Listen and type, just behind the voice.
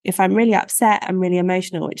if I'm really upset, I'm really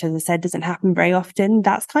emotional, which, as I said, doesn't happen very often.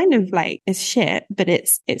 That's kind of like, it's shit, but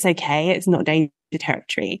it's okay. It's not danger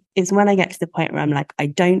territory. It's when I get to the point where I'm like, I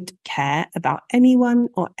don't care about anyone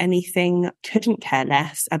or anything, couldn't care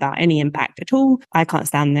less about any impact at all. I can't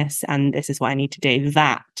stand this, and this is what I need to do.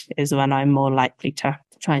 That is when I'm more likely to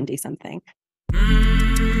try and do something.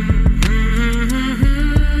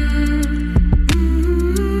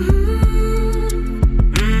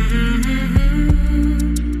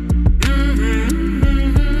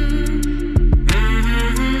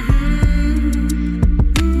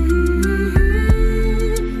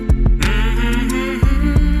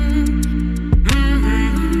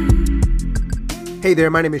 Hey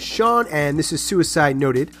there, my name is Sean, and this is Suicide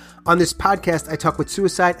Noted. On this podcast, I talk with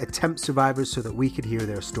suicide attempt survivors so that we could hear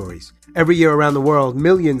their stories. Every year around the world,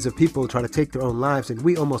 millions of people try to take their own lives, and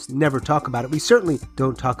we almost never talk about it. We certainly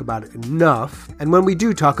don't talk about it enough. And when we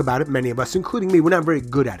do talk about it, many of us, including me, we're not very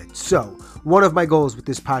good at it. So, one of my goals with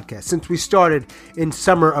this podcast, since we started in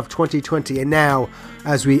summer of 2020, and now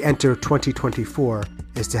as we enter 2024,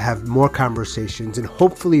 is to have more conversations and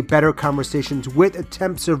hopefully better conversations with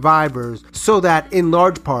attempt survivors so that, in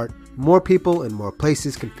large part, more people in more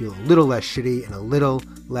places can feel a little less shitty and a little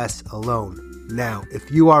less alone. Now, if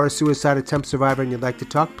you are a suicide attempt survivor and you'd like to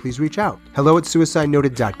talk, please reach out.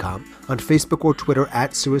 hello@suicidenoted.com, on Facebook or Twitter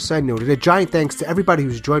 @suicidenoted. A giant thanks to everybody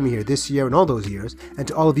who's joined me here this year and all those years, and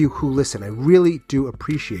to all of you who listen. I really do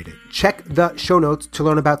appreciate it. Check the show notes to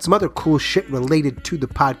learn about some other cool shit related to the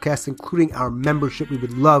podcast, including our membership. We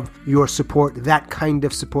would love your support, that kind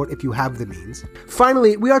of support, if you have the means.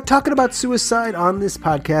 Finally, we are talking about suicide on this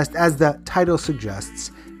podcast, as the title suggests,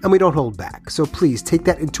 and we don't hold back. So please take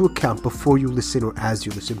that into account before you listen or as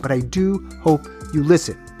you listen. But I do hope you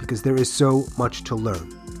listen, because there is so much to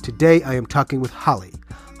learn. Today I am talking with Holly.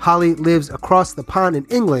 Holly lives across the pond in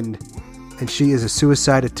England, and she is a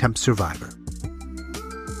suicide attempt survivor.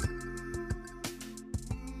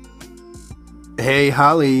 Hey,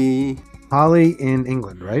 Holly. Holly in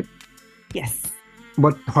England, right? Yes.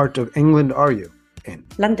 What part of England are you in?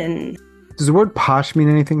 London. Does the word posh mean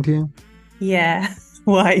anything to you? Yeah.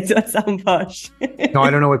 Why does that sound posh? No, I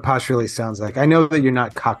don't know what posh really sounds like. I know that you're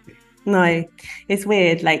not Cockney. No, it's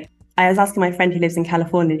weird. Like, I was asking my friend who lives in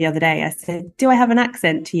California the other day, I said, do I have an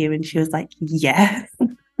accent to you? And she was like, yeah.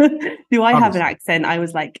 Do I have an accent? I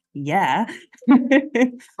was like, yeah.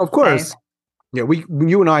 Of course. So, yeah,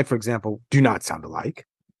 you and I, for example, do not sound alike.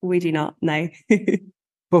 We do not, no.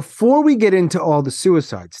 Before we get into all the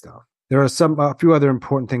suicide stuff, there are a few other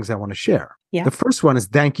important things I want to share. Yeah. The first one is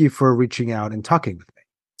thank you for reaching out and talking with me.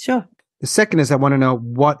 Sure. The second is I want to know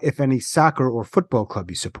what, if any, soccer or football club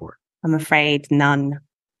you support. I'm afraid none.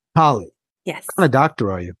 Holly. Yes. What kind of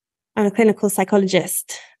doctor are you? I'm a clinical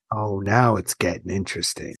psychologist. Oh, now it's getting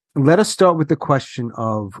interesting. Let us start with the question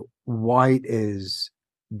of why it is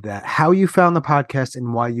that, how you found the podcast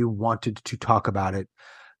and why you wanted to talk about it,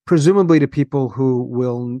 presumably to people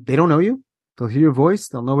who they don't know you. They'll hear your voice.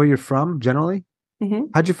 They'll know where you're from, generally. Mm-hmm.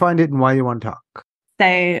 How'd you find it and why you want to talk? So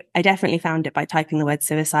I definitely found it by typing the word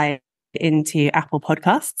suicide into Apple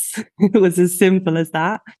Podcasts. It was as simple as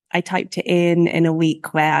that. I typed it in a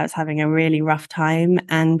week where I was having a really rough time.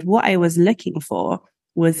 And what I was looking for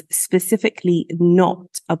was specifically not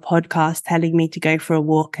a podcast telling me to go for a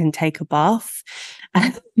walk and take a bath,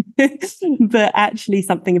 but actually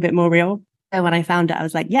something a bit more real. So when I found it, I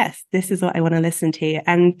was like, yes, this is what I want to listen to.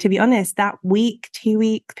 And to be honest, that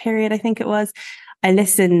 2-week period, I think it was, I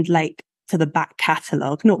listened like to the back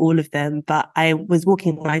catalogue, not all of them, but I was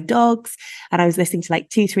walking my dogs and I was listening to like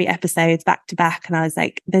 2-3 episodes back to back. And I was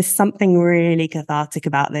like, there's something really cathartic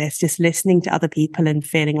about this. Just listening to other people and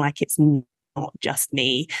feeling like it's not just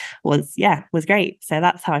me was great. So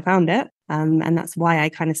that's how I found it. And that's why I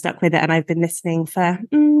kind of stuck with it. And I've been listening for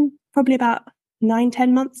probably about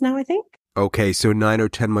 9-10 months now, I think. Okay, so 9 or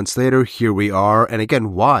 10 months later, here we are. And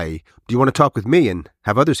again, why do you want to talk with me and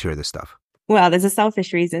have others hear this stuff? Well, there's a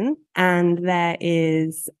selfish reason and there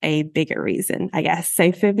is a bigger reason, I guess.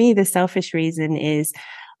 So for me, the selfish reason is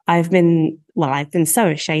I've been so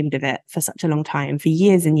ashamed of it for such a long time. For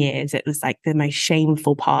years and years, it was like the most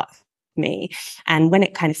shameful part of me. And when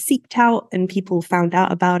it kind of seeped out and people found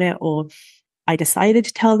out about it, or I decided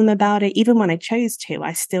to tell them about it, even when I chose to,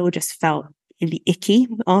 I still just felt really icky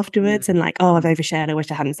afterwards and like, oh, I've overshared. I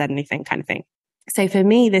wish I hadn't said anything, kind of thing. So for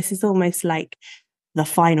me, this is almost like the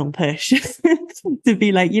final push to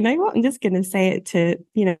be like, you know what, I'm just going to say it to,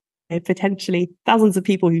 potentially thousands of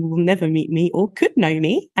people who will never meet me or could know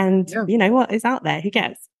me. And you know what is out there, who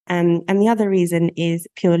cares? And the other reason is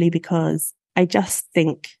purely because I just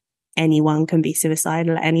think anyone can be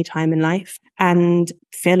suicidal at any time in life and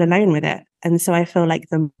feel alone with it. And so I feel like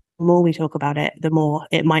the more we talk about it, the more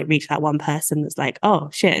it might reach that one person that's like, oh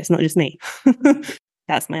shit, it's not just me.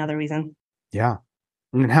 That's my other reason. Yeah.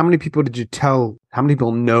 And how many people did you tell? How many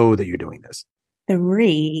people know that you're doing this?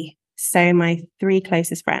 3. So my 3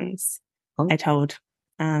 closest friends, I told.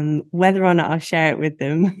 Whether or not I'll share it with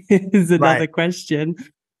them is another question.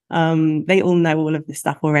 They all know all of this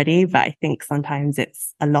stuff already, but I think sometimes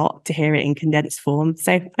it's a lot to hear it in condensed form.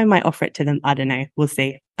 So I might offer it to them. I don't know. We'll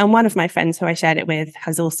see. And one of my friends who I shared it with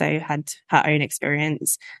has also had her own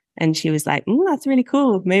experience. And she was like, that's really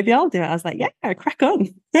cool. Maybe I'll do it. I was like, yeah, crack on.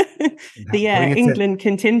 The England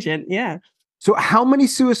contingent. Yeah. So how many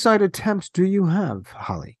suicide attempts do you have,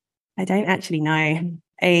 Holly? I don't actually know.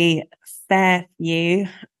 A fair few.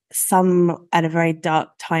 Some at a very dark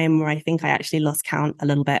time where I think I actually lost count a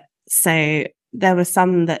little bit. So there were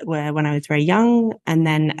some that were when I was very young, and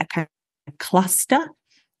then a kind of cluster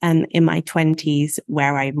in my 20s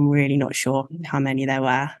where I'm really not sure how many there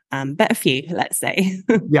were, but a few, let's say.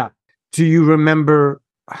 Yeah. Do you remember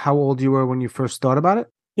how old you were when you first thought about it?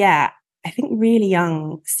 Yeah, I think really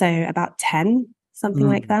young. So about 10, something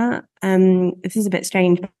like that. This is a bit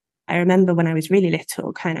strange, but I remember when I was really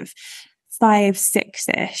little, kind of 5,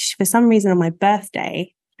 6-ish, for some reason on my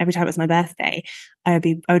birthday, every time it was my birthday, I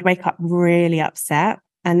would wake up really upset.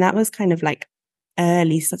 And that was kind of like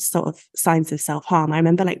early sort of signs of self-harm. I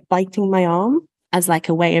remember like biting my arm as like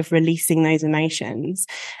a way of releasing those emotions,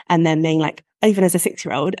 and then being like, even as a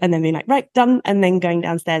 6-year-old, and then being like, right, done, and then going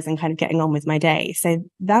downstairs and kind of getting on with my day. So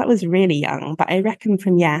that was really young. But I reckon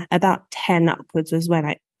from, about 10 upwards was when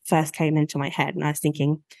I first came into my head, and I was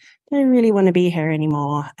thinking, do I really want to be here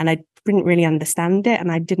anymore? And I didn't really understand it,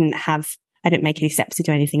 and I didn't make any steps to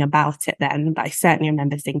do anything about it then, but I certainly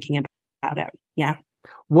remember thinking about it. Yeah.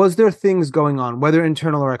 Was there things going on, whether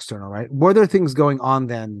internal or external, right? Were there things going on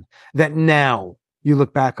then that now you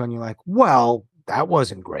look back on, you're like, well, that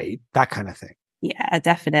wasn't great, that kind of thing? Yeah,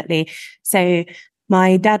 definitely. So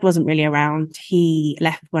my dad wasn't really around. He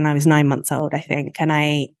left when I was 9 months old, I think. And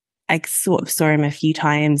I sort of saw him a few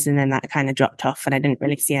times, and then that kind of dropped off, and I didn't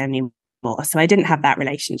really see him anymore. So I didn't have that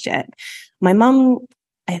relationship. My mum,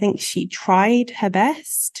 I think she tried her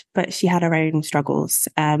best, but she had her own struggles,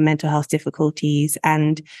 mental health difficulties.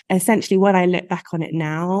 And essentially when I look back on it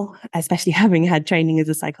now, especially having had training as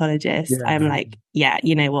a psychologist, I'm like, yeah,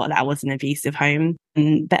 you know what, that was an abusive home.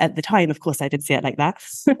 But at the time, of course, I did see it like that.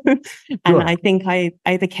 And I think I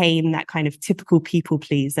became that kind of typical people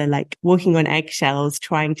pleaser, like walking on eggshells,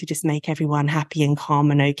 trying to just make everyone happy and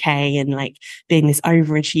calm and okay, and like being this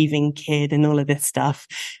overachieving kid and all of this stuff,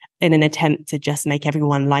 in an attempt to just make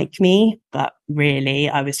everyone like me. But really,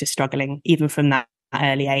 I was just struggling even from that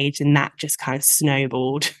early age. And that just kind of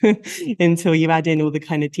snowballed until you add in all the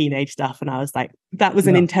kind of teenage stuff. And I was like, that was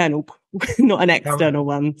an internal, not an external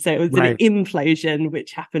one. So it was an implosion,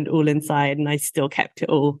 which happened all inside. And I still kept it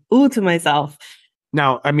all to myself.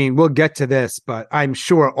 Now, I mean, we'll get to this, but I'm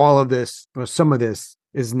sure all of this, or some of this,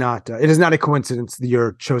 is not, it is not a coincidence that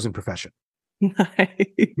your chosen profession. No,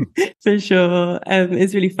 for sure.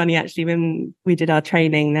 It's really funny actually, when we did our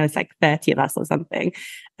training, there was like 30 of us or something.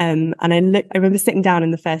 And I remember sitting down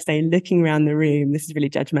in the first day, looking around the room. This is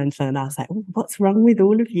really judgmental. And I was like, what's wrong with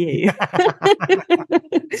all of you?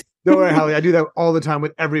 Don't worry, Holly. I do that all the time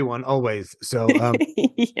with everyone, always. So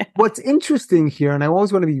what's interesting here, and I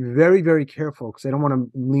always want to be very, very careful because I don't want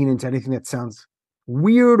to lean into anything that sounds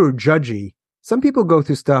weird or judgy. Some people go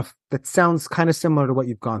through stuff that sounds kind of similar to what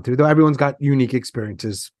you've gone through, though everyone's got unique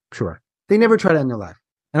experiences. Sure. They never try to end their life.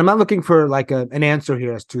 And I'm not looking for like an answer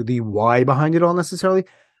here as to the why behind it all necessarily.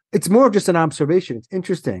 It's more of just an observation. It's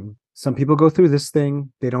interesting. Some people go through this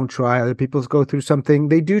thing. They don't try. Other people go through something.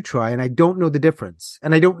 They do try. And I don't know the difference.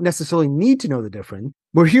 And I don't necessarily need to know the difference.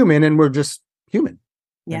 We're human and we're just human.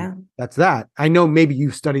 Yeah. And that's that. I know maybe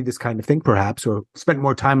you've studied this kind of thing perhaps, or spent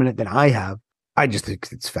more time in it than I have. I just think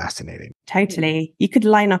it's fascinating. Totally. You could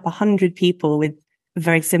line up 100 people with a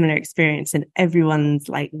very similar experience, and everyone's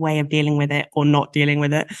like way of dealing with it or not dealing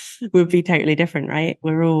with it would be totally different, right?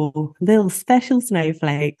 We're all little special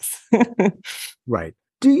snowflakes. Right.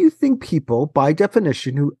 Do you think people, by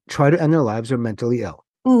definition, who try to end their lives are mentally ill?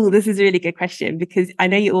 Oh, this is a really good question, because I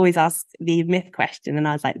know you always ask the myth question, and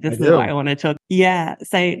I was like, this is what I want to talk. Yeah.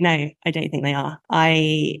 So no, I don't think they are.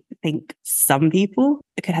 I think some people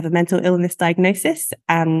could have a mental illness diagnosis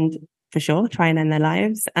and for sure try and end their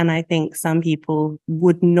lives. And I think some people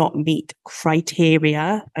would not meet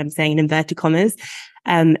criteria, I'm saying in inverted commas,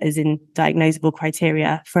 as in diagnosable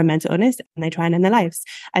criteria for a mental illness, and they try and end their lives.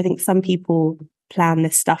 I think some people plan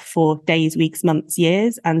this stuff for days, weeks, months,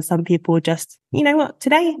 years. And some people just, you know what,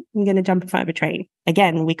 today I'm going to jump in front of a train.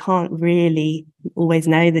 Again, we can't really always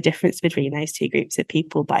know the difference between those two groups of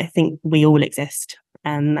people, but I think we all exist.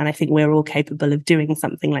 And I think we're all capable of doing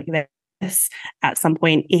something like this at some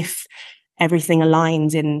point if everything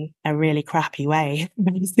aligns in a really crappy way,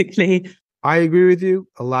 basically. I agree with you.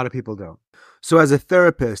 A lot of people don't. So as a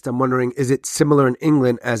therapist, I'm wondering, is it similar in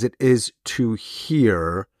England as it is to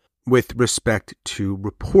here with respect to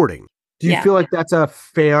reporting? Do you feel like that's a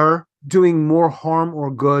fair, doing more harm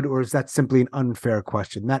or good, or is that simply an unfair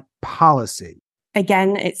question? That policy.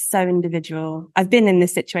 Again, it's so individual. I've been in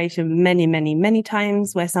this situation many, many, many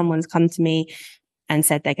times where someone's come to me and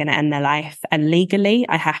said they're going to end their life. And legally,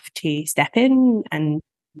 I have to step in and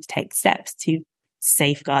take steps to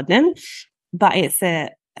safeguard them. But it's a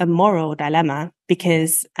moral dilemma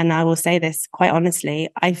because, and I will say this quite honestly,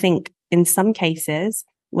 I think in some cases,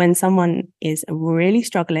 when someone is really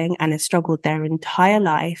struggling and has struggled their entire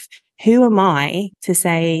life, who am I to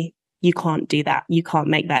say, you can't do that? You can't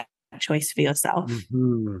make that choice for yourself.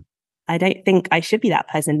 Mm-hmm. I don't think I should be that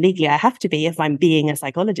person. Legally, I have to be if I'm being a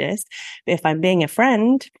psychologist. But if I'm being a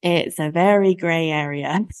friend, it's a very gray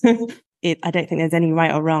area. I don't think there's any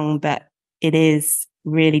right or wrong, but it is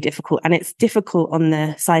really difficult. And it's difficult on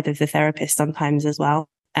the side of the therapist sometimes as well.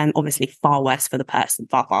 And obviously far worse for the person,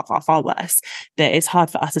 far, far, far, far worse. But it's hard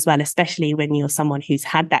for us as well, especially when you're someone who's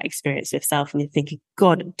had that experience yourself and you're thinking,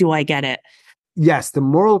 God, do I get it? Yes, the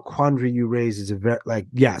moral quandary you raise is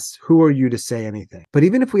yes, who are you to say anything? But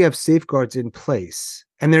even if we have safeguards in place,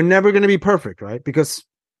 and they're never going to be perfect, right? Because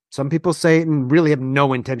some people say it and really have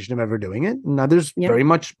no intention of ever doing it, and others very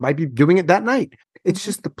much might be doing it that night. It's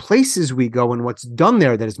just the places we go and what's done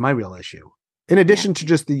there that is my real issue. In addition to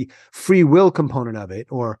just the free will component of it,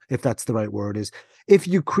 or if that's the right word, is if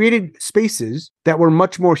you created spaces that were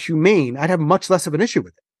much more humane, I'd have much less of an issue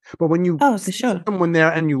with it. But when you for sure. someone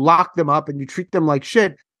there and you lock them up and you treat them like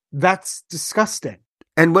shit, that's disgusting.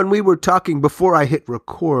 And when we were talking before I hit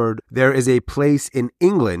record, there is a place in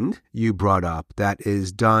England you brought up that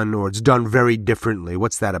is done, or it's done very differently.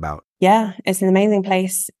 What's that about? Yeah, it's an amazing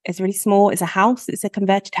place. It's really small. It's a house. It's a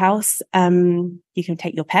converted house. You can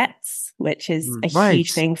take your pets, which is a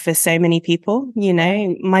huge thing for so many people. You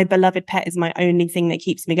know, my beloved pet is my only thing that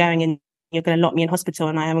keeps me going, and you're going to lock me in hospital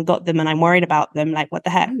and I haven't got them and I'm worried about them. Like, what the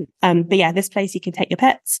heck? But yeah, this place, you can take your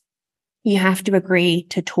pets. You have to agree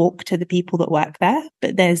to talk to the people that work there,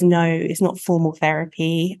 but it's not formal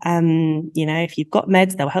therapy. You know, if you've got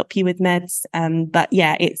meds, they'll help you with meds. But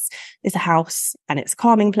yeah, it's a house and it's a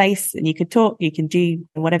calming place and you can talk, you can do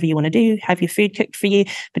whatever you want to do, have your food cooked for you,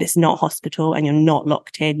 but it's not hospital and you're not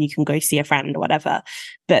locked in. You can go see a friend or whatever.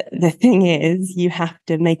 But the thing is, you have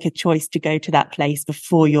to make a choice to go to that place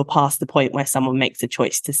before you're past the point where someone makes a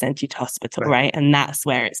choice to send you to hospital, right? And that's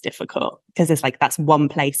where it's difficult because it's like, that's one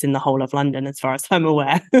place in the whole of London, as far as I'm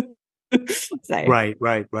aware. So. Right.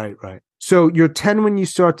 So you're 10 when you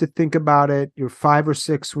start to think about it. You're 5 or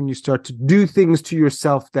 6 when you start to do things to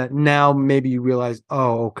yourself that now maybe you realize,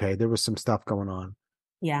 oh, okay, there was some stuff going on.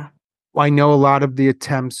 Yeah. I know a lot of the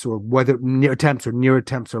attempts, or whether near attempts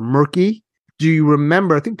are murky. Do you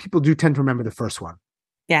remember? I think people do tend to remember the first one.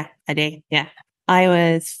 Yeah, I do. Yeah. I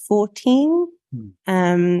was 14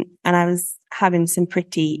 and I was having some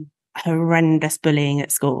pretty horrendous bullying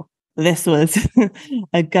at school. This was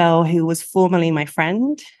a girl who was formerly my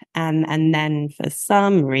friend. And then for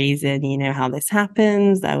some reason, you know how this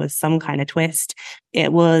happens, there was some kind of twist.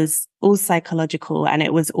 It was all psychological and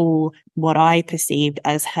it was all what I perceived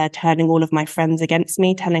as her turning all of my friends against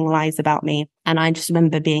me, telling lies about me. And I just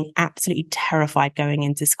remember being absolutely terrified going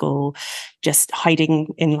into school, just hiding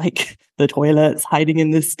in like the toilets, hiding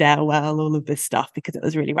in the stairwell, all of this stuff, because it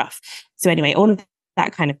was really rough. So anyway, all of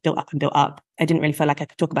that kind of built up. I didn't really feel like I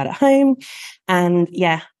could talk about it at home. And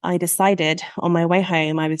yeah, I decided on my way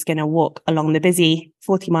home, I was going to walk along the busy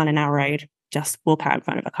 40-mile-an-hour road, just walk out in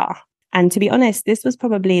front of a car. And to be honest, this was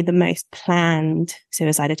probably the most planned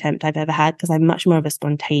suicide attempt I've ever had because I'm much more of a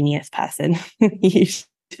spontaneous person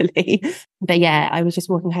usually. But yeah, I was just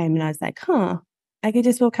walking home and I was like, I could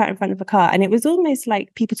just walk out in front of a car. And it was almost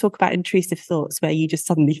like people talk about intrusive thoughts where you just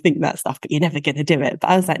suddenly think that stuff, but you're never going to do it. But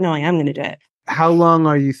I was like, no, I am going to do it. How long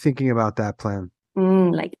are you thinking about that plan?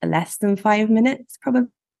 Like less than 5 minutes,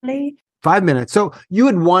 probably. 5 minutes. So you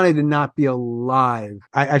had wanted to not be alive.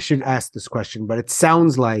 I should ask this question, but it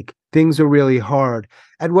sounds like things are really hard.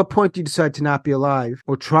 At what point do you decide to not be alive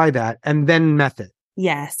or try that and then method?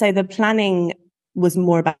 Yeah. So the planning was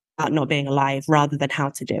more about not being alive rather than how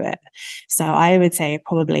to do it. So I would say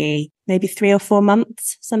probably maybe 3 or 4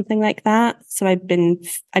 months, something like that. So I'd been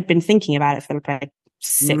thinking about it for like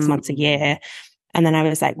 6 months, a year. And then I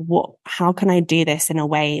was like, how can I do this in a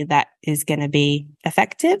way that is going to be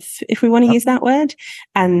effective, if we want to use that word,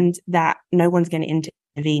 and that no one's going to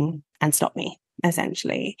intervene and stop me,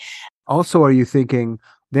 essentially. Also, are you thinking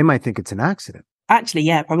they might think it's an accident? Actually,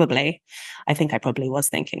 yeah, probably. I think I probably was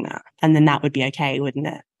thinking that. And then that would be okay,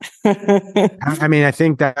 wouldn't it? I mean, I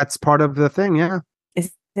think that's part of the thing. Yeah.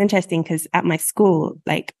 It's interesting because at my school,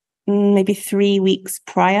 like maybe 3 weeks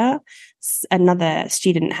prior, another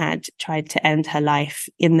student had tried to end her life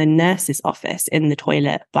in the nurse's office in the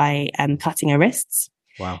toilet by cutting her wrists.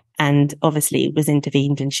 Wow. And obviously was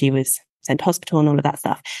intervened and she was sent to hospital and all of that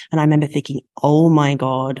stuff. And I remember thinking, oh my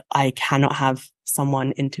God, I cannot have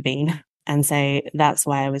someone intervene. And so that's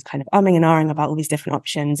why I was kind of umming and ahhing about all these different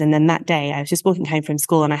options. And then that day I was just walking home from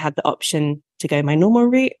school and I had the option to go my normal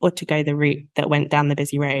route or to go the route that went down the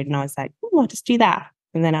busy road. And I was like, I'll just do that.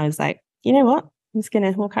 And then I was like, you know what? I'm just going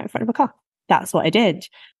to walk out in front of a car. That's what I did.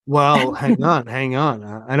 Well, hang on.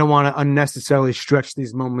 I don't want to unnecessarily stretch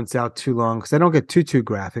these moments out too long because I don't get too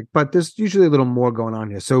graphic, but there's usually a little more going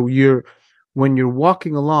on here. So when you're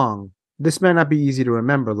walking along, this may not be easy to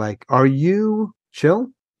remember. Like, are you chill,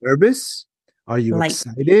 nervous? Are you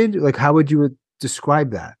excited? Like, how would you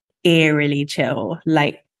describe that? Eerily chill,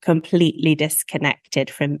 like completely disconnected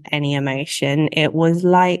from any emotion. It was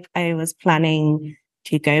like I was planning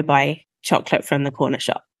to go buy chocolate from the corner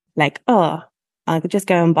shop. Like, oh, I could just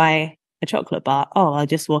go and buy a chocolate bar. Oh, I'll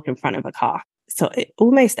just walk in front of a car. So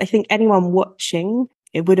I think anyone watching,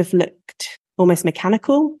 it would have looked almost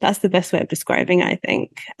mechanical. That's the best way of describing it, I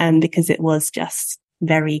think. Because it was just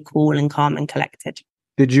very cool and calm and collected.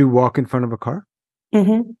 Did you walk in front of a car?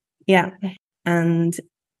 Mm-hmm. Yeah. And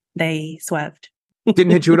they swerved.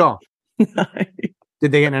 Didn't hit you at all? No.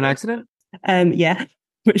 Did they get in an accident? Yeah,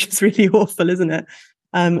 which is really awful, isn't it?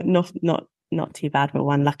 Not too bad for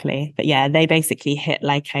one, luckily. But yeah, they basically hit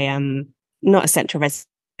like a not a central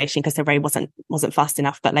reservation because the road wasn't fast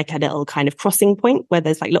enough, but like a little kind of crossing point where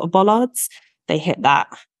there's like little bollards. They hit that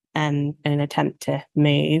in an attempt to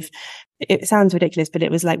move. It sounds ridiculous, but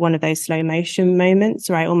it was like one of those slow motion moments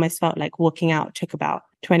where I almost felt like walking out took about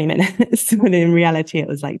 20 minutes, when in reality it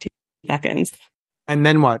was like 2 seconds. And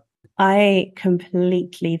then what? I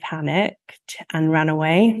completely panicked and ran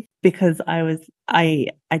away because I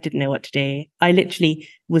didn't know what to do. I literally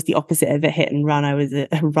was the opposite of a hit and run. I was a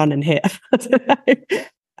run and hit. I don't know.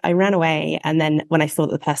 I ran away. And then when I saw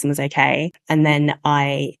that the person was okay, and then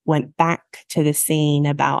I went back to the scene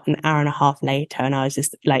about an hour and a half later. And I was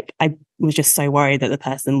just like, I was just so worried that the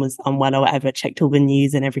person was unwell or whatever, checked all the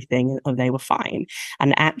news and everything, and they were fine.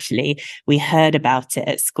 And actually we heard about it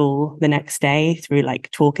at school the next day through like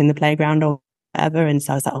talk in the playground or whatever. And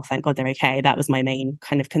so I was like, oh, thank God they're okay. That was my main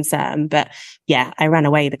kind of concern. But yeah, I ran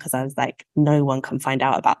away because I was like, no one can find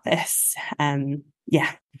out about this.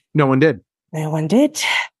 Yeah. No one did. No one did.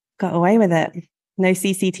 Got away with it. No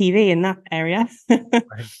CCTV in that area. Right.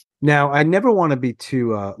 Now, I never want to be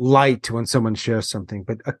too light when someone shares something,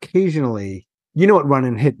 but occasionally, you know what run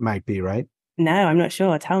and hit might be, right? No, I'm not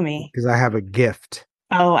sure. Tell me. Because I have a gift.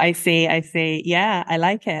 Oh, I see. Yeah, I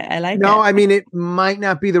like it. No, I mean, it might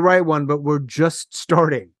not be the right one, but we're just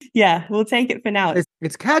starting. Yeah, we'll take it for now.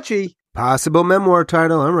 It's catchy. Possible memoir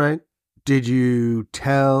title. All right. Did you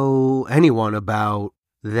tell anyone about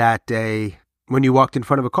that day when you walked in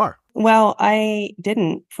front of a car? Well, I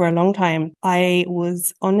didn't for a long time. I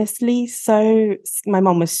was honestly my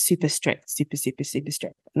mom was super strict, super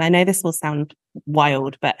strict. And I know this will sound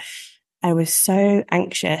wild, but I was so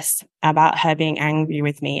anxious about her being angry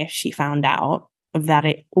with me if she found out that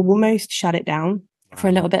it almost shut it down for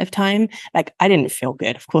a little bit of time. Like, I didn't feel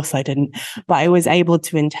good. Of course I didn't, but I was able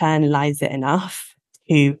to internalize it enough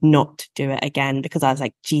to not do it again, because I was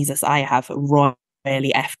like, Jesus, I have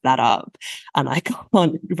really effed that up and I can't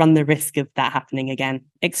run the risk of that happening again.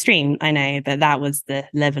 Extreme, I know, but that was the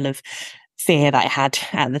level of fear that I had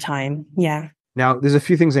at the time. Yeah. Now, there's a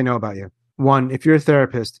few things I know about you. One, if you're a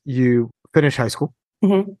therapist, you finish high school.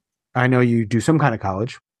 Mm-hmm. I know you do some kind of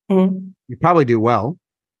college. Mm-hmm. You probably do well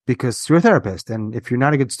because you're a therapist. And if you're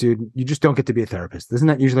not a good student, you just don't get to be a therapist. Isn't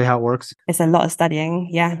that usually how it works? It's a lot of studying.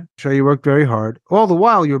 Yeah. Sure, you worked very hard. All the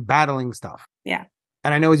while you're battling stuff. Yeah.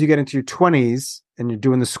 And I know as you get into your 20s and you're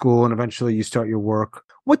doing the school and eventually you start your work,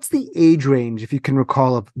 what's the age range, if you can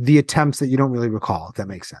recall, of the attempts that you don't really recall, if that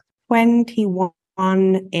makes sense?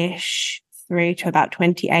 21-ish through to about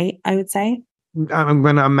 28, I would say. I'm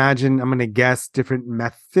going to guess different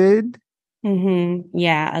method. Mm-hmm.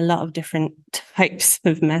 Yeah, a lot of different types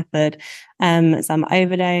of method. Some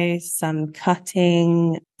overdose, some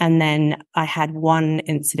cutting. And then I had one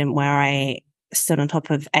incident where I stood on top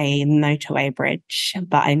of a motorway bridge,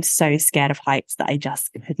 but I'm so scared of heights that I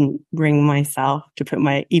just couldn't bring myself to put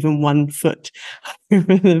my even one foot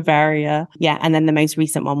over the barrier. Yeah. And then the most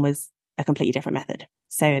recent one was a completely different method.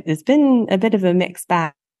 So there's been a bit of a mixed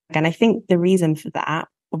bag. And I think the reason for that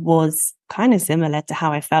was kind of similar to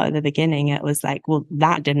how I felt at the beginning. It was like, well,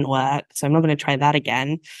 that didn't work, so I'm not going to try that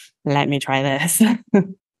again. Let me try this.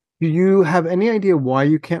 Do you have any idea why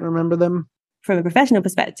you can't remember them? From a professional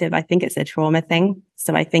perspective, I think it's a trauma thing.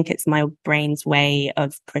 So I think it's my brain's way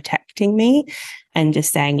of protecting me and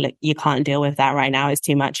just saying, look, you can't deal with that right now. It's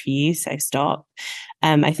too much for you. So stop.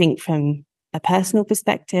 I think from a personal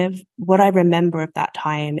perspective, what I remember of that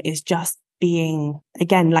time is just being,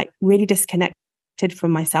 again, like really disconnected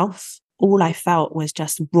from myself. All I felt was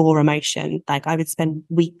just raw emotion. Like I would spend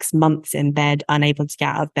weeks, months in bed, unable to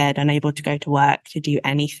get out of bed, unable to go to work, to do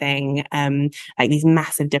anything, like these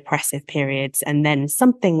massive depressive periods. And then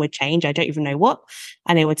something would change. I don't even know what.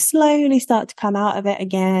 And it would slowly start to come out of it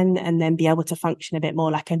again and then be able to function a bit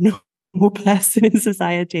more like a normal person in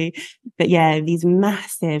society. But yeah, these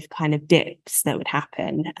massive kind of dips that would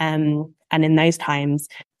happen. And in those times,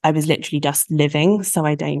 I was literally just living. So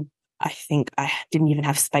I think I didn't even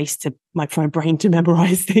have space for my brain to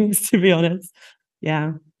memorize things, to be honest.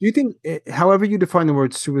 Yeah. Do you think, however you define the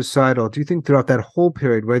word suicidal, do you think throughout that whole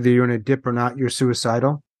period, whether you're in a dip or not, you're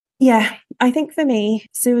suicidal? Yeah, I think for me,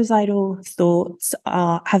 suicidal thoughts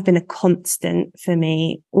have been a constant for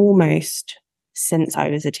me almost since I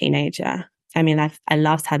was a teenager. I mean, I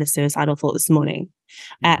last had a suicidal thought this morning.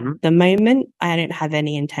 At the moment, I don't have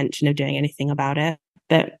any intention of doing anything about it.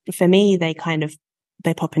 But for me, they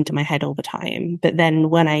pop into my head all the time. But then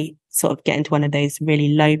when I sort of get into one of those really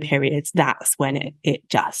low periods, that's when it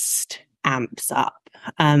just amps up.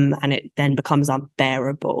 And it then becomes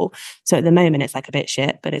unbearable. So at the moment, it's like a bit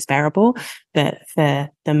shit, but it's bearable. But for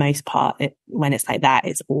the most part, when it's like that,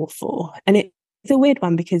 it's awful. And it's a weird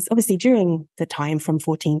one because obviously during the time from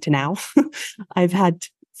 14 to now, I've had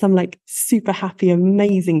some like super happy,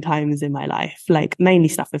 amazing times in my life, like mainly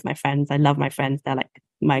stuff with my friends. I love my friends. They're like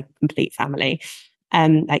my complete family.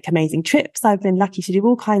 Like amazing trips. I've been lucky to do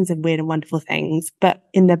all kinds of weird and wonderful things. But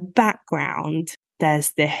in the background,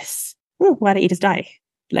 there's this, why don't you just die?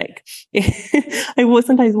 Like I will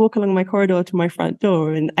sometimes walk along my corridor to my front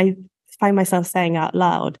door and I find myself saying out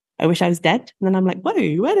loud, I wish I was dead. And then I'm like,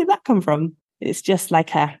 whoa, where did that come from? It's just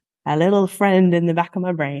like a little friend in the back of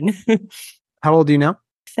my brain. How old are you now?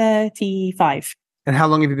 35. And how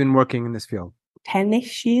long have you been working in this field?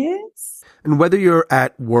 10-ish years. And whether you're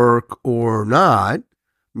at work or not,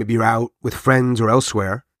 maybe you're out with friends or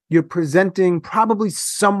elsewhere, you're presenting probably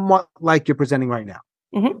somewhat like you're presenting right now.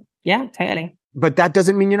 Mm-hmm. Yeah, totally. But that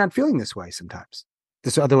doesn't mean you're not feeling this way sometimes.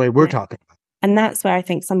 This other way we're talking about. And that's where I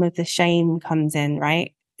think some of the shame comes in,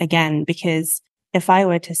 right? Again, because if I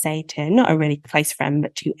were to say to not a really close friend,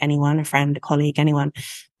 but to anyone, a friend, a colleague, anyone,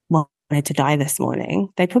 wanted to die this morning,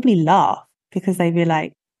 they'd probably laugh because they'd be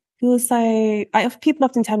like, people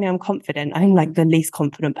often tell me I'm confident. I'm like the least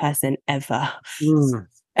confident person ever.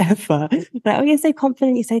 Ever. Like, oh, you're so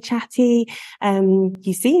confident, you're so chatty,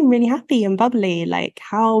 you seem really happy and bubbly. Like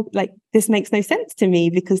how, like this makes no sense to me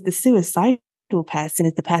because the suicidal person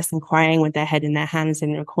is the person crying with their head in their hands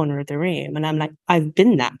in a corner of the room. And I'm like, I've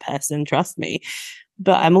been that person, trust me.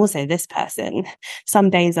 But I'm also this person. Some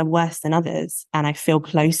days are worse than others. And I feel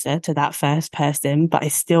closer to that first person, but I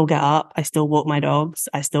still get up. I still walk my dogs.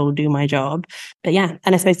 I still do my job. But yeah.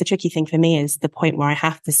 And I suppose the tricky thing for me is the point where I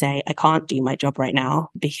have to say, I can't do my job right now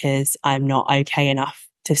because I'm not okay enough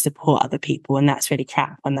to support other people. And that's really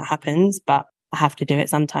crap when that happens, but I have to do it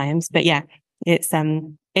sometimes. But yeah, it's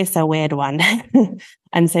a weird one.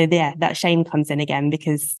 And so yeah, that shame comes in again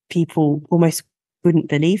because people almost wouldn't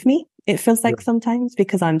believe me. It feels like sometimes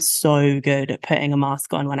because I'm so good at putting a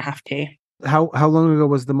mask on when I have to. How long ago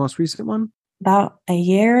was the most recent one? About a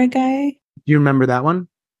year ago. Do you remember that one?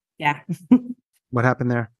 Yeah. What happened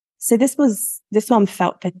there? So this one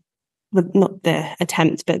felt, not the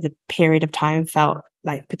attempt, but the period of time felt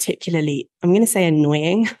like particularly, I'm going to say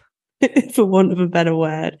annoying, for want of a better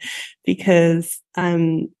word, because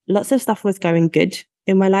lots of stuff was going good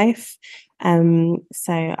in my life.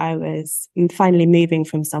 So I was finally moving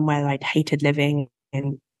from somewhere I'd hated living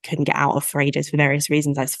and couldn't get out of for ages for various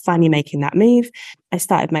reasons. I was finally making that move. I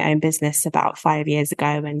started my own business about 5 years ago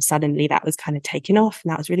and suddenly that was kind of taken off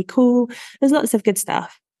and that was really cool. There's lots of good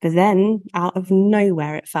stuff. But then out of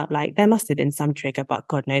nowhere, it felt like there must have been some trigger, but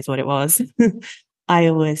God knows what it was. I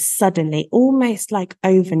was suddenly almost like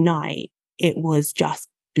overnight, it was just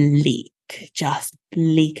bleaker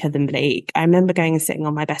than bleak. I remember going and sitting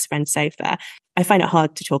on my best friend's sofa. I find it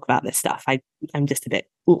hard to talk about this stuff. I'm just a bit,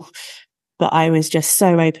 But I was just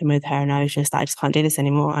so open with her, and I was just, I just can't do this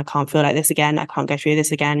anymore. I can't feel like this again. I can't go through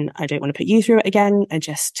this again. I don't want to put you through it again. I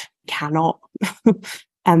just cannot.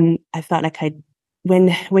 I felt like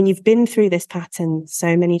when you've been through this pattern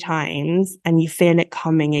so many times and you feel it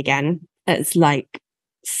coming again, it's like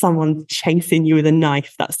someone chasing you with a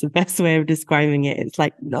knife. That's the best way of describing it. It's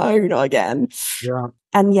like, no, not again. Yeah.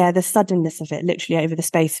 And yeah, the suddenness of it, literally over the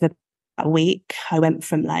space of a week, I went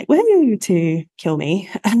from like, woo, to kill me.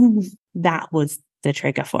 That was the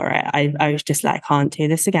trigger for it. I was just like, I can't do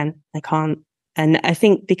this again. I can't. And I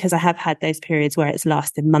think because I have had those periods where it's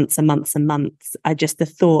lasted months and months and months, the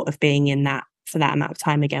thought of being in that for that amount of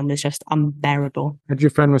time again was just unbearable. How did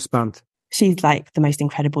your friend respond? She's like the most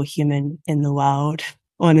incredible human in the world.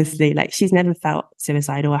 Honestly, like she's never felt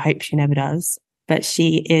suicidal. I hope she never does. But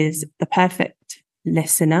she is the perfect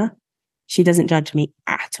listener. She doesn't judge me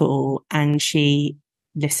at all. And she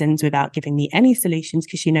listens without giving me any solutions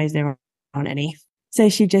because she knows there aren't any. So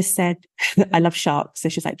she just said, I love sharks. So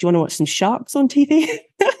she's like, do you want to watch some sharks on TV?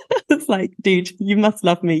 It's like, dude, you must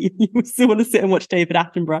love me. You still want to sit and watch David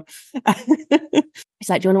Attenborough. She's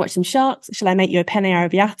like, do you want to watch some sharks? Shall I make you a penne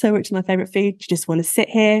arrabbiata, which is my favorite food? Do you just want to sit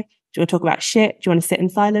here? Do you want to talk about shit? Do you want to sit in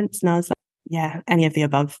silence? And I was like, yeah, any of the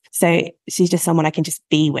above. So she's just someone I can just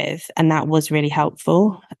be with. And that was really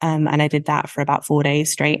helpful. And I did that for about 4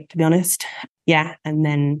 days straight, to be honest. Yeah. And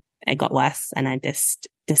then it got worse. And I just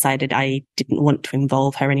decided I didn't want to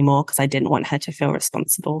involve her anymore because I didn't want her to feel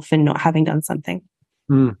responsible for not having done something.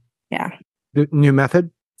 Mm. Yeah. New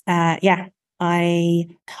method? Yeah. I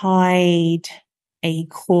tied a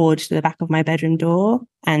cord to the back of my bedroom door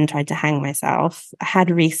and tried to hang myself. I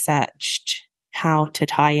had researched how to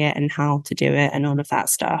tie it and how to do it and all of that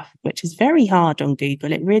stuff, which is very hard on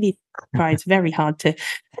Google. It really tries very hard to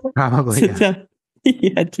probably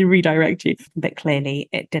to redirect you. But clearly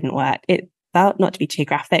it didn't work. It felt, not to be too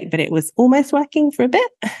graphic, but it was almost working for a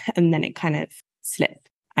bit and then it kind of slipped.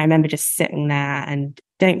 I remember just sitting there, and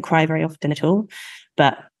don't cry very often at all,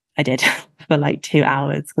 but I did for like 2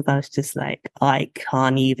 hours because I was just like, I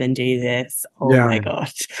can't even do this. Oh my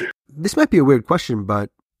God. This might be a weird question, but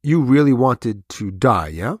you really wanted to die,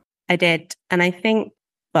 yeah? I did. And I think,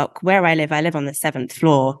 well, where I live on the 7th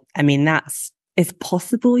floor. I mean, it's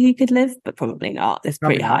possible you could live, but probably not. It's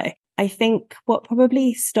pretty high. I think what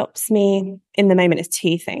probably stops me in the moment is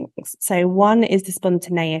 2 things. So one is the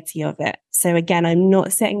spontaneity of it. So again, I'm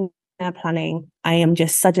not sitting there planning. I am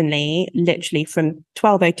just suddenly, literally from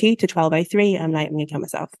 12:02 to 12:03, I'm like, I'm going to kill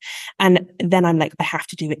myself. And then I'm like, I have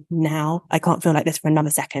to do it now. I can't feel like this for another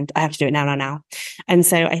second. I have to do it now. And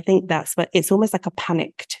so I think that's what, it's almost like a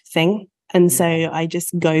panicked thing. And so I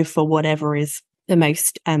just go for whatever is the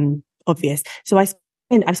most obvious. So I've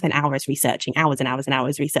spent hours researching, hours and hours and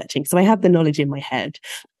hours researching. So I have the knowledge in my head,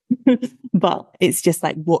 but it's just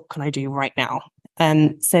like, what can I do right now?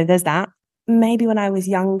 So there's that. Maybe when I was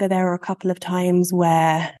younger, there were a couple of times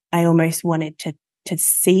where I almost wanted to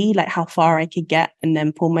see like how far I could get and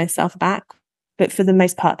then pull myself back. But for the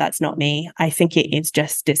most part, that's not me. I think it is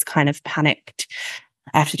just this kind of panicked,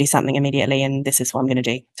 I have to do something immediately and this is what I'm going to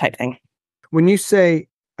do type thing. When you say,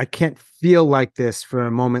 I can't feel like this for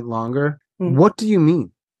a moment longer, what do you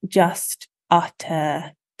mean? Just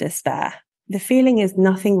utter despair. The feeling is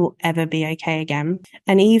nothing will ever be okay again.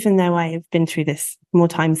 And even though I have been through this more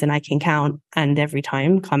times than I can count, and every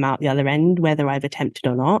time come out the other end, whether I've attempted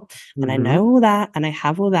or not, and I know all that, and I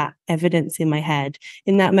have all that evidence in my head,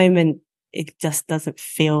 in that moment, it just doesn't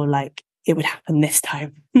feel like it would happen this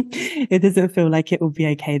time. It doesn't feel like it will be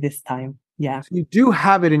okay this time. Yeah. So you do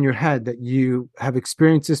have it in your head that you have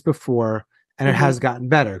experienced this before and it has gotten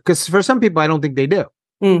better. Because for some people, I don't think they do.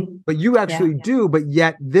 But you actually do, but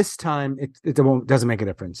yet this time it doesn't make a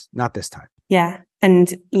difference. Not this time. Yeah.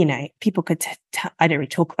 And, you know, people could, I don't really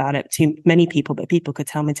talk about it to many people, but people could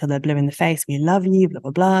tell me till they're blue in the face, we love you, blah,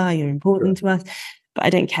 blah, blah, you're important to us. But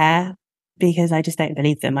I don't care because I just don't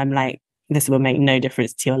believe them. I'm like, this will make no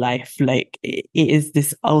difference to your life. Like it is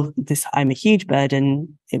this, I'm a huge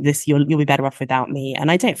burden. You'll be better off without me.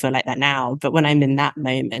 And I don't feel like that now, but when I'm in that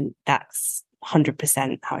moment, that's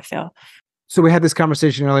 100% how I feel. So we had this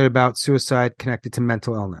conversation earlier about suicide connected to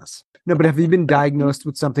mental illness. No, but have you been diagnosed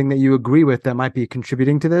with something that you agree with that might be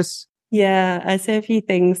contributing to this? Yeah, I say a few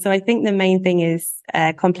things. So I think the main thing is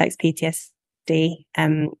complex PTSD.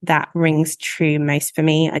 That rings true most for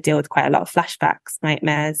me. I deal with quite a lot of flashbacks,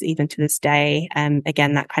 nightmares, even to this day.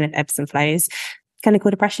 Again, that kind of ebbs and flows.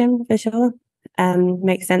 Clinical depression, for sure.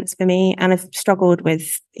 Makes sense for me. And I've struggled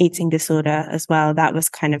with eating disorder as well. That was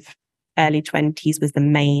kind of early 20s was the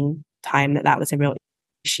main time that was a real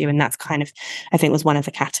issue. And that's kind of, I think, was one of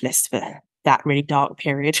the catalysts for that really dark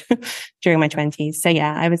period during my 20s. So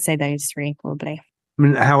yeah, I would say those three probably. I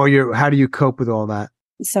mean, how do you cope with all that?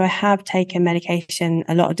 So I have taken medication,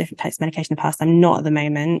 a lot of different types of medication in the past. I'm not at the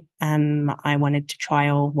moment. I wanted to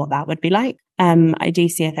trial what that would be like. I do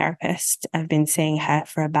see a therapist. I've been seeing her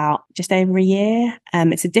for about just over a year.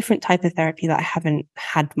 It's a different type of therapy that I haven't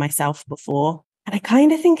had myself before. And I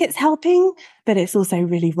kind of think it's helping, but it's also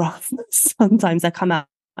really rough. Sometimes I come out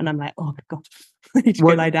and I'm like, oh my God, I need to go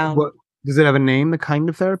lie down. Does it have a name, the kind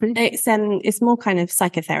of therapy? It's more kind of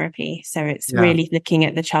psychotherapy. So it's really looking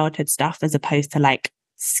at the childhood stuff as opposed to like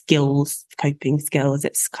skills, coping skills.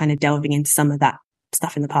 It's kind of delving into some of that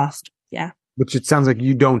stuff in the past. Yeah. Which it sounds like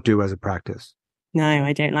you don't do as a practice. No,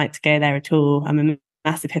 I don't like to go there at all. I'm a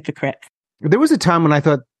massive hypocrite. There was a time when I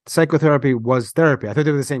thought psychotherapy was therapy. I thought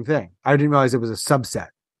they were the same thing. I didn't realize it was a subset.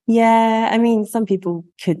 Yeah, I mean, some people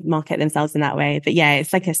could market themselves in that way, but yeah,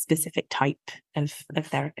 it's like a specific type of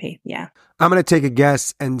therapy. Yeah. I'm going to take a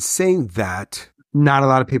guess and say that not a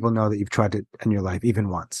lot of people know that you've tried it in your life, even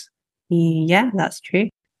once. Yeah, that's true.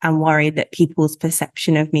 I'm worried that people's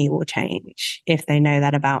perception of me will change if they know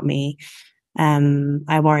that about me.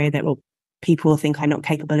 I worry that people will think I'm not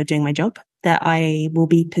capable of doing my job, that I will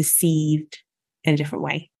be perceived in a different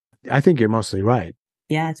way. I think you're mostly right.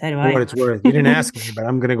 Yeah, so do For I. what it's worth. You didn't ask me, but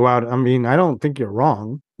I'm going to go out. I mean, I don't think you're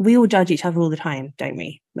wrong. We all judge each other all the time, don't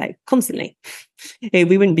we? Like constantly.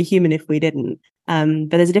 We wouldn't be human if we didn't. But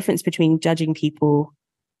there's a difference between judging people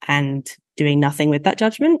and doing nothing with that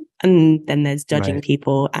judgment. And then there's judging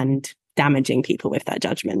people and damaging people with that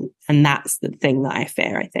judgment. And that's the thing that I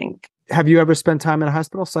fear, I think. Have you ever spent time in a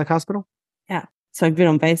hospital, psych hospital? Yeah. So I've been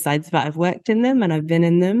on both sides, but I've worked in them and I've been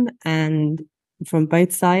in them. And from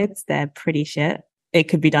both sides, they're pretty shit. It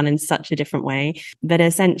could be done in such a different way. But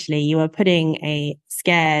essentially, you are putting a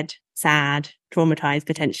scared, sad, traumatized,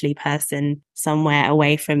 potentially person somewhere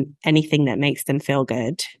away from anything that makes them feel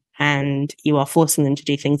good. And you are forcing them to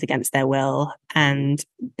do things against their will. And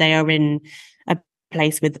they are in a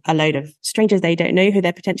place with a load of strangers they don't know who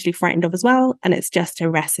they're potentially frightened of as well. And it's just a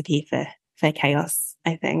recipe for chaos,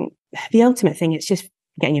 I think. The ultimate thing is just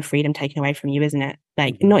getting your freedom taken away from you, isn't it?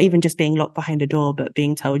 Like not even just being locked behind a door, but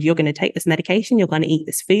being told you're going to take this medication, you're going to eat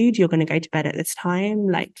this food, you're going to go to bed at this time.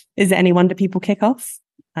 Like, is it any wonder people kick off?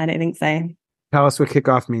 I don't think so. Tell us what kick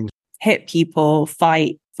off means. Hit people,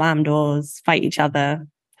 fight, slam doors, fight each other,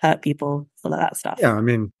 hurt people, all of that stuff. Yeah, I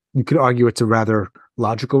mean, you could argue it's a rather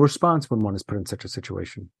logical response when one is put in such a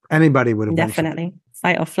situation. Anybody would have definitely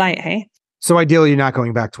fight or flight, hey? So ideally, you're not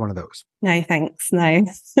going back to one of those. No, thanks. No,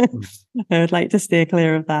 I would like to steer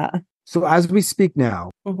clear of that. So as we speak now,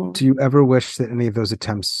 do you ever wish that any of those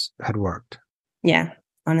attempts had worked? Yeah,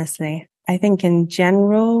 honestly. I think in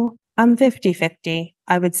general, I'm 50-50.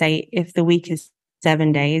 I would say if the week is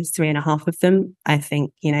 7 days, 3.5 of them, I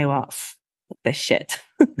think, you know what, this shit.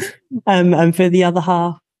 And for the other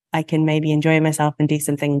half, I can maybe enjoy myself and do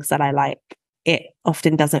some things that I like. It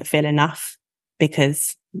often doesn't feel enough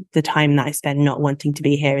because the time that I spend not wanting to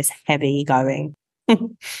be here is heavy going.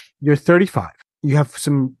 You're 35. You have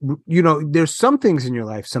some, there's some things in your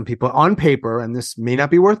life, some people on paper, and this may not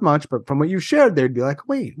be worth much, but from what you shared, they'd be like,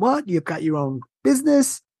 wait, what? You've got your own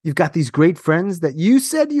business. You've got these great friends that you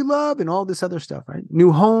said you love and all this other stuff, right?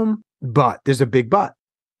 New home, but there's a big but.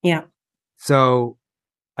 Yeah. So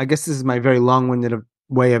I guess this is my very long-winded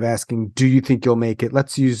way of asking, do you think you'll make it?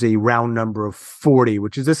 Let's use a round number of 40,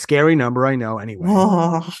 which is a scary number, I know, anyway.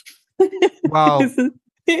 Oh. Well,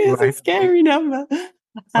 it's a scary number.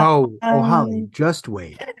 Holly, just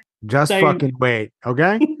wait. Just fucking wait,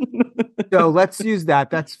 okay? So let's use that.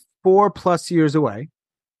 That's 4+ years away.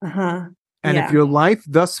 And if your life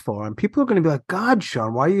thus far, and people are going to be like, God,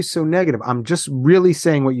 Sean, why are you so negative? I'm just really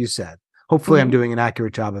saying what you said. Hopefully I'm doing an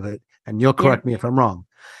accurate job of it, and you'll correct me if I'm wrong.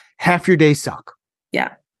 Half your days suck.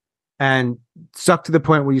 Yeah. And suck to the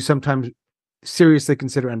point where you sometimes seriously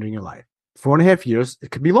consider ending your life. 4.5 years,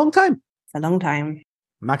 it could be a long time. It's a long time.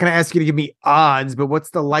 I'm not going to ask you to give me odds, but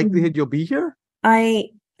what's the likelihood you'll be here? I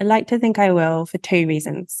like to think I will for 2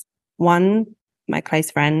 reasons. One, my close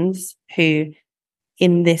friends who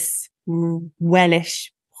in this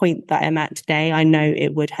wellish point that I'm at today, I know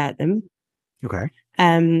it would hurt them. Okay.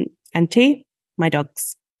 And 2, my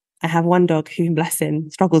dogs. I have one dog who, bless him,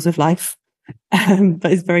 struggles with life,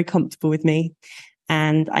 but is very comfortable with me.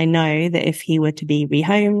 And I know that if he were to be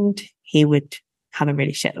rehomed, he would have a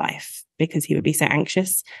really shit life because he would be so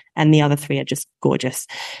anxious. And the other 3 are just gorgeous.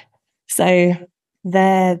 So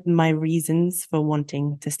they're my reasons for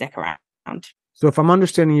wanting to stick around. So if I'm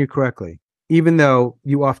understanding you correctly, even though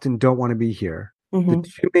you often don't want to be here, the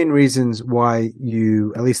 2 main reasons why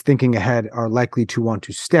you, at least thinking ahead, are likely to want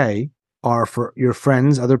to stay are for your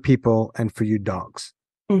friends, other people, and for you dogs.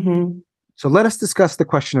 Mm-hmm. So let us discuss the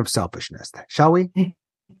question of selfishness, shall we?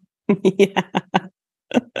 Yeah.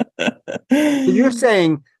 So you're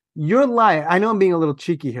saying your life, I know I'm being a little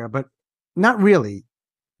cheeky here, but not really.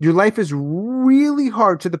 Your life is really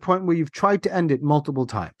hard to the point where you've tried to end it multiple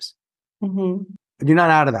times. Mm-hmm. You're not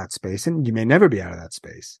out of that space, and you may never be out of that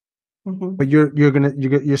space. Mm-hmm. But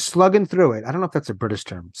you're slugging through it. I don't know if that's a British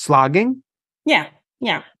term. Slogging? Yeah.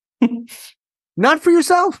 Yeah. Not for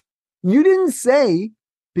yourself. You didn't say,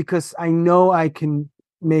 because I know I can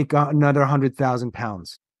make another 100,000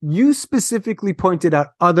 pounds. You specifically pointed out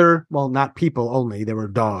not people only, there were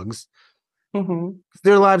dogs. Mm-hmm.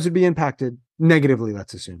 Their lives would be impacted negatively,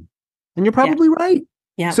 let's assume. And you're probably right.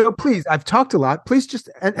 Yeah. So please, I've talked a lot. Please just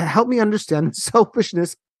help me understand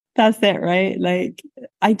selfishness. That's it, right? Like,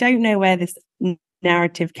 I don't know where this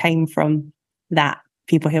narrative came from that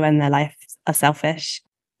people who end their life are selfish.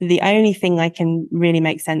 The only thing I can really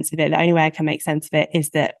make sense of it, the only way I can make sense of it is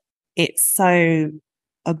that it's so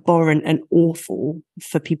abhorrent and awful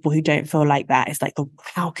for people who don't feel like that. It's like, oh,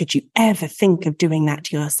 how could you ever think of doing that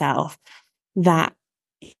to yourself? That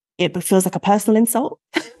it feels like a personal insult.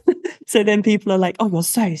 So then people are like, oh, you're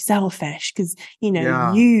so selfish because,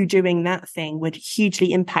 you doing that thing would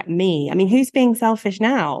hugely impact me. I mean, who's being selfish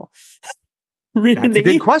now? Really? That's a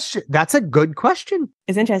good question. That's a good question.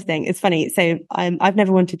 It's interesting. It's funny. So I've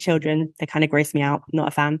never wanted children. They kind of gross me out. I'm not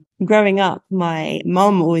a fan. Growing up, my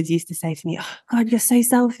mom always used to say to me, oh, God, you're so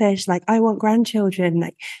selfish. Like, I want grandchildren.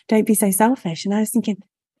 Like, don't be so selfish. And I was thinking,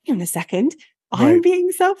 hang on a second. I'm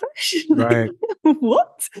being selfish? Right.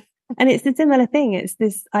 What? And it's a similar thing. It's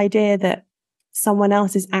this idea that someone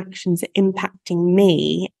else's actions are impacting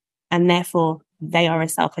me and therefore they are a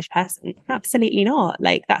selfish person. Absolutely not.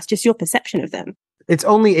 Like, that's just your perception of them. It's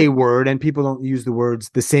only a word and people don't use the words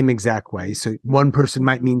the same exact way. So one person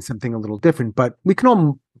might mean something a little different, but we can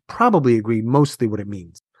all probably agree mostly what it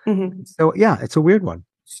means. Mm-hmm. So yeah, it's a weird one.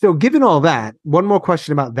 So given all that, one more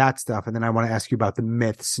question about that stuff, and then I want to ask you about the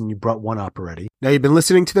myths, and you brought one up already. Now, you've been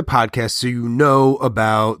listening to the podcast, so you know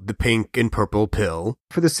about the pink and purple pill.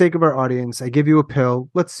 For the sake of our audience, I give you a pill.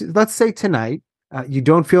 Let's say tonight, you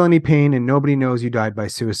don't feel any pain and nobody knows you died by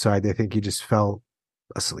suicide. They think you just fell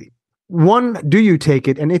asleep. One, do you take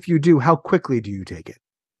it? And if you do, how quickly do you take it?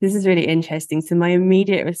 This is really interesting. So my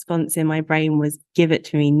immediate response in my brain was, give it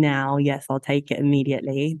to me now. Yes, I'll take it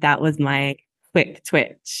immediately. That was my quick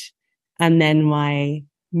twitch. And then my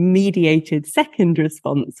mediated second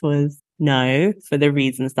response was no, for the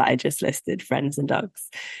reasons that I just listed, friends and dogs.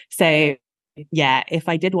 So yeah, if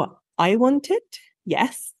I did what I wanted,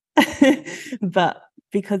 yes. But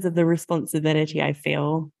because of the responsibility I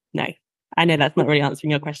feel, no. I know that's not really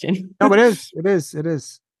answering your question. No, it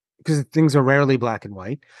is. Because things are rarely black and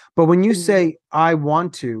white. But when you say, I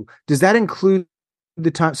want to, does that include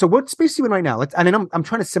the time? So what space are you in right now? I'm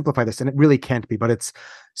trying to simplify this, and it really can't be, but it's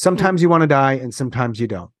sometimes you want to die and sometimes you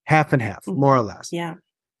don't. Half and half, more or less. Yeah.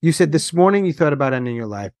 You said this morning you thought about ending your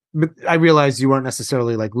life, but I realized you weren't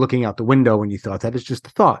necessarily like looking out the window when you thought that. It's just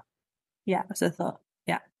a thought. Yeah, it's a thought.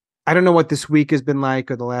 Yeah. I don't know what this week has been like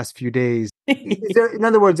or the last few days. In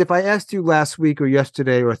other words, if I asked you last week or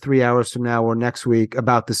yesterday or 3 hours from now or next week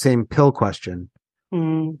about the same pill question,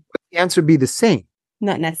 would the answer be the same?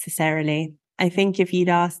 Not necessarily. I think if you'd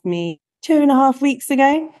asked me 2.5 weeks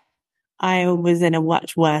ago, I was in a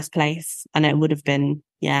much worse place and it would have been,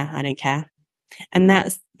 yeah, I don't care. And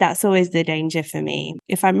that's always the danger for me.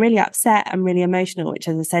 If I'm really upset, I'm really emotional, which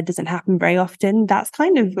as I said, doesn't happen very often. That's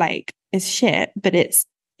kind of like, it's shit, but it's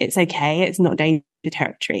okay. It's not danger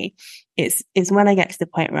territory. It's when I get to the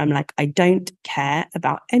point where I'm like, I don't care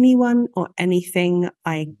about anyone or anything.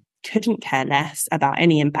 I couldn't care less about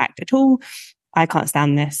any impact at all. I can't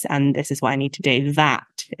stand this. And this is what I need to do. That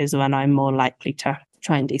is when I'm more likely to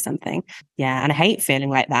try and do something. Yeah. And I hate feeling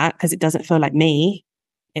like that because it doesn't feel like me.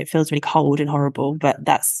 It feels really cold and horrible, but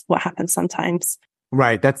that's what happens sometimes.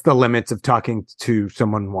 Right. That's the limits of talking to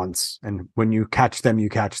someone once. And when you catch them,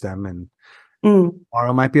 and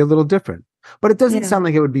tomorrow might be a little different. But it doesn't sound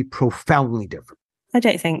like it would be profoundly different. I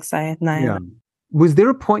don't think so, no. Yeah. Was there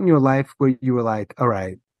a point in your life where you were like, all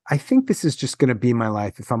right, I think this is just going to be my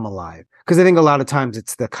life if I'm alive? Because I think a lot of times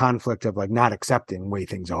it's the conflict of like not accepting the way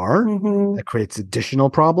things are that creates additional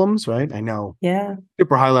problems, right? I know. Yeah.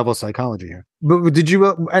 Super high level psychology here. But did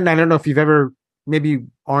you, and I don't know if you've ever, maybe you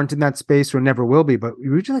aren't in that space or never will be, but you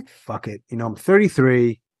were just like, fuck it. I'm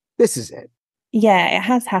 33. This is it. Yeah, it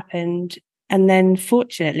has happened. And then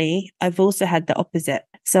fortunately, I've also had the opposite.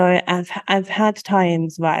 So I've had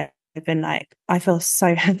times where I've been like, I feel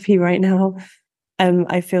so happy right now.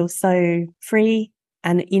 I feel so free.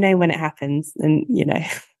 And when it happens and,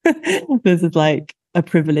 This is like a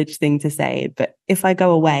privileged thing to say. But if I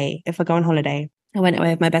go away, if I go on holiday, I went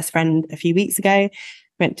away with my best friend a few weeks ago,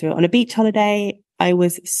 went on a beach holiday. I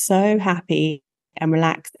was so happy and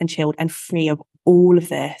relaxed and chilled and free of all of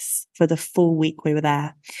this for the full week we were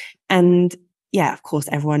there. And yeah, of course,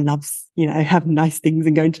 everyone loves, having nice things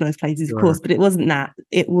and going to nice places, Sure. of course, but it wasn't that.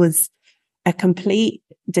 It was a complete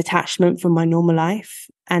detachment from my normal life.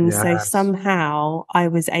 And so somehow I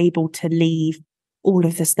was able to leave all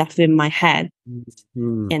of the stuff in my head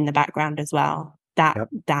in the background as well.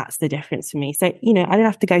 That's the difference for me. So, I don't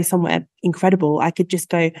have to go somewhere incredible. I could just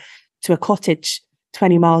go to a cottage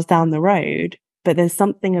 20 miles down the road, but there's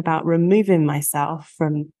something about removing myself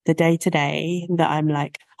from the day to day that I'm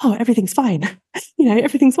like, oh, everything's fine.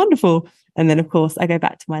 Everything's wonderful. And then of course I go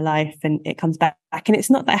back to my life and it comes back. And it's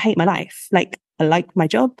not that I hate my life. Like, I like my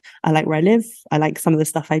job. I like where I live. I like some of the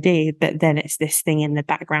stuff I do, but then it's this thing in the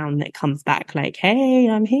background that comes back like, hey,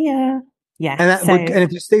 I'm here. Yeah. And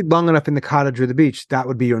if you stayed long enough in the cottage or the beach, that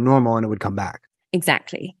would be your normal and it would come back.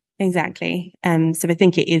 Exactly. So I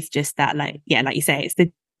think it is just that, like you say, it's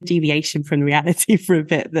the deviation from reality for a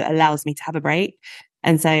bit that allows me to have a break.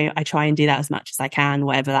 And so I try and do that as much as I can,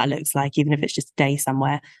 whatever that looks like, even if it's just a day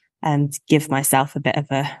somewhere, and give myself a bit of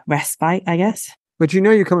a respite, I guess. But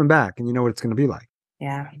you're coming back and you know what it's going to be like.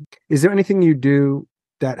 Yeah. Is there anything you do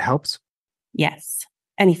that helps? Yes.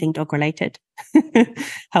 Anything dog related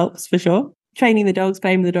helps for sure. Training the dogs,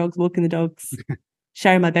 playing with the dogs, walking the dogs,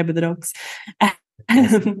 sharing my bed with the dogs.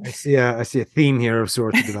 I see a theme here of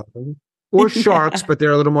sorts developing. Or sharks, but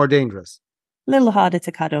they're a little more dangerous. A little harder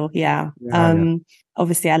to cuddle, yeah.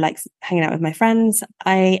 Obviously, I like hanging out with my friends.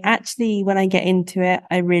 I actually, when I get into it,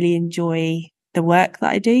 I really enjoy the work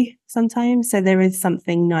that I do sometimes. So there is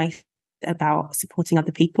something nice about supporting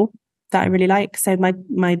other people that I really like. So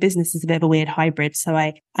my business is a bit of a weird hybrid. So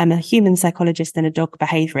I'm a human psychologist and a dog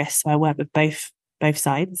behaviorist. So I work with both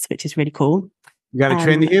sides, which is really cool. You got to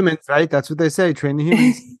train the humans, right? That's what they say. Train the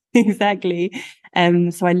humans. Exactly.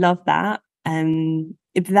 So I love that.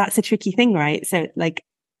 That's a tricky thing, right? So like,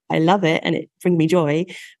 I love it and it brings me joy.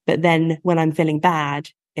 But then when I'm feeling bad,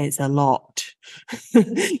 it's a lot.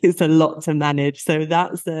 It's a lot to manage. So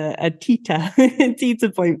that's a teeter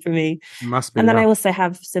point for me. Must be. And then I also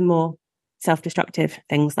have some more self-destructive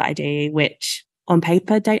things that I do, which on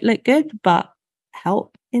paper don't look good, but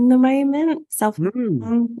help in the moment.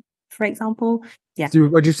 Self-harm, for example. Yeah. So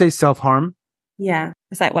what'd you say? Self-harm? Yeah.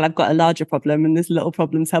 It's like, well, I've got a larger problem and this little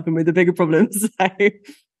problem's helping with the bigger problems. So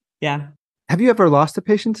yeah. Have you ever lost a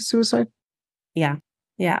patient to suicide? Yeah.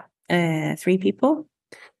 3 people.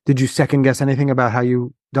 Did you second guess anything about how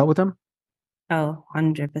you dealt with them? Oh,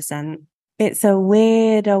 100%. It's a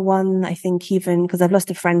weirder one, I think, even because I've lost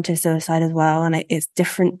a friend to suicide as well. And it's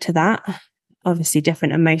different to that. Obviously,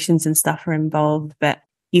 different emotions and stuff are involved, but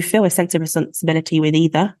you feel a sense of responsibility with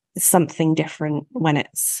either. It's something different when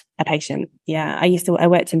it's a patient. Yeah. I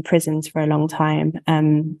worked in prisons for a long time.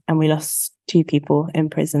 And we lost 2 people in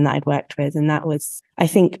prison that I'd worked with. And that was, I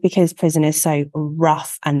think, because prison is so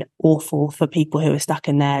rough and awful for people who are stuck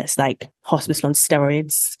in there. It's like hospital on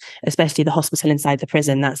steroids, especially the hospital inside the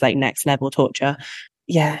prison. That's like next level torture.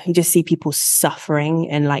 Yeah. You just see people suffering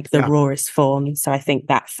in like the rawest form. So I think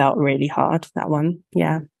that felt really hard, that one.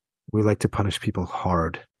 Yeah. We like to punish people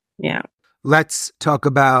hard. Yeah. Let's talk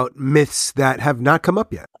about myths that have not come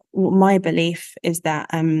up yet. My belief is that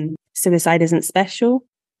suicide isn't special.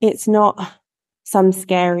 It's not some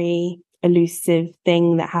scary, elusive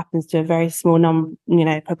thing that happens to a very small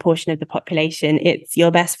proportion of the population. It's your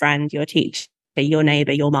best friend, your teacher, your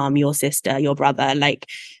neighbor, your mom, your sister, your brother, like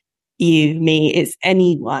you, me. It's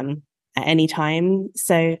anyone at any time.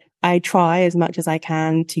 So I try as much as I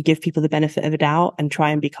can to give people the benefit of a doubt and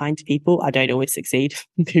try and be kind to people. I don't always succeed.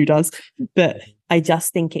 Who does? But I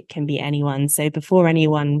just think it can be anyone. So before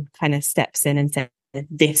anyone kind of steps in and says,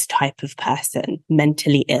 this type of person,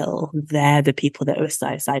 mentally ill, they're the people that are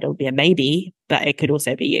suicidal, be a maybe, but it could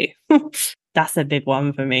also be you. That's a big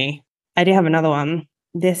one for me. I do have another one.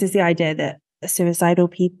 This is the idea that suicidal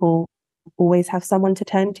people always have someone to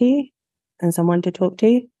turn to and someone to talk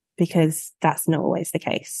to, because that's not always the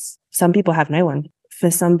case. Some people have no one. For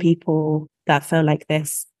some people that feel like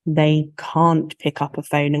this, they can't pick up a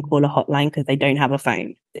phone and call a hotline because they don't have a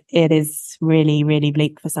phone. It is really, really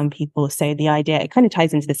bleak for some people. So the idea, it kind of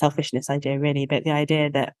ties into the selfishness idea really, but the idea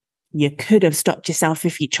that you could have stopped yourself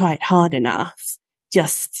if you tried hard enough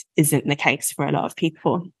just isn't the case for a lot of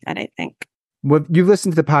people, I don't think. Well, you've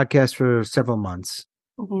listened to the podcast for several months.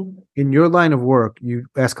 Mm-hmm. In your line of work, you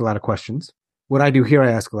ask a lot of questions. What I do here, I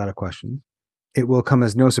ask a lot of questions. It will come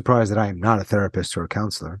as no surprise that I am not a therapist or a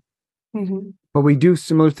counselor. Mm-hmm. But we do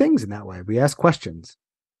similar things in that way. We ask questions.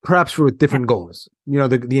 perhaps with different goals.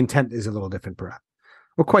 The intent is a little different, perhaps,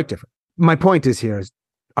 or quite different. My point is here is,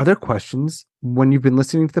 are there questions when you've been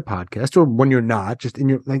listening to the podcast or when you're not, just in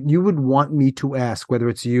your, like, you would want me to ask, whether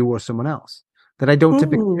it's you or someone else, that I don't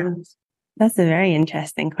typically ask? That's a very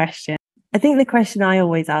interesting question. I think the question I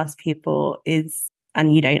always ask people is,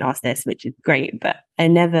 and you don't ask this, which is great, but I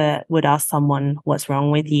never would ask someone what's wrong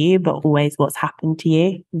with you, but always what's happened to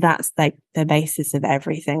you. That's like the basis of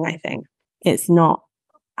everything, I think. It's not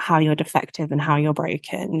how you're defective and how you're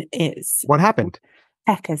broken. It's what happened.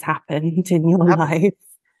 Heck has happened in your life.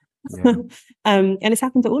 Yeah. And it's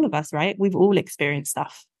happened to all of us, right? We've all experienced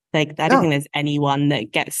stuff. Like, I don't think there's anyone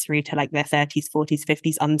that gets through to like their 30s, 40s,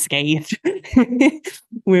 50s unscathed.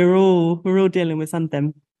 We're all dealing with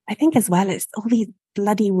something. I think as well, it's all these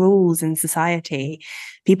bloody rules in society.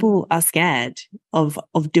 People are scared of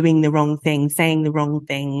doing the wrong thing, saying the wrong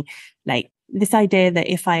thing. Like this idea that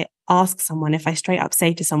if I ask someone, if I straight up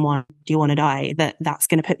say to someone, do you want to die? That's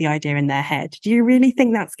going to put the idea in their head. Do you really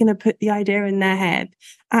think that's going to put the idea in their head?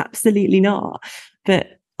 Absolutely not.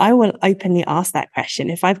 But I will openly ask that question.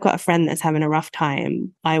 If I've got a friend that's having a rough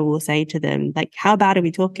time, I will say to them, like, how bad are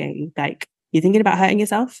we talking? Like, you're thinking about hurting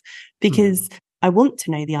yourself? Because I want to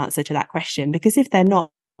know the answer to that question, because if they're not,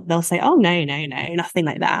 they'll say, oh, no, nothing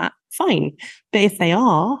like that. Fine. But if they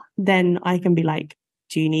are, then I can be like,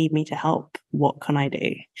 do you need me to help? What can I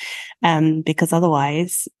do? Because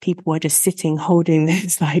otherwise people are just sitting, holding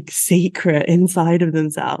this like secret inside of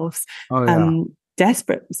themselves.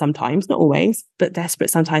 Desperate sometimes, not always, but desperate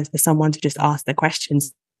sometimes for someone to just ask the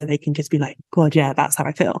questions so they can just be like, God, yeah, that's how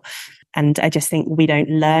I feel. And I just think we don't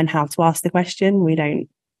learn how to ask the question.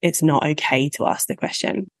 It's not okay to ask the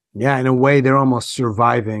question. Yeah, in a way, they're almost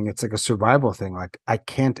surviving. It's like a survival thing. Like, I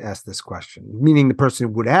can't ask this question, meaning the person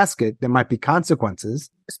who would ask it, there might be consequences,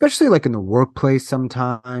 especially like in the workplace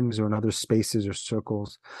sometimes or in other spaces or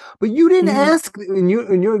circles. But you didn't ask in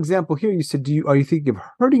your example here. You said, are you thinking of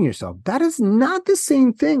hurting yourself? That is not the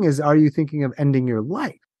same thing as, are you thinking of ending your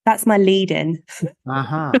life? That's my lead in.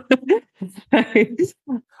 I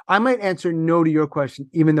might answer no to your question,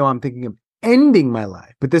 even though I'm thinking of ending my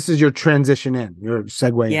life, but this is your transition in, your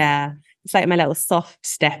segue. Yeah. It's like my little soft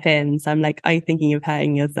step in. So I'm like, are you thinking of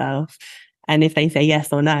hurting yourself? And if they say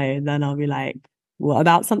yes or no, then I'll be like, what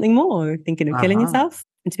about something more? Thinking of killing yourself?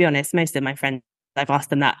 And to be honest, most of my friends, I've asked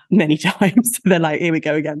them that many times. They're like, here we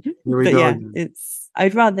go again.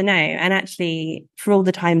 I'd rather know. And actually, for all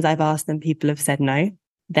the times I've asked them, people have said no.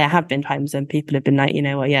 There have been times when people have been like, you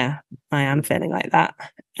know what, yeah, I am feeling like that.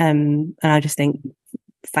 And I just think,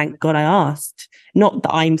 thank God I asked. Not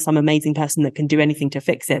that I'm some amazing person that can do anything to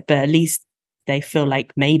fix it, but at least they feel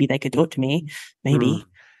like maybe they could talk to me. Maybe.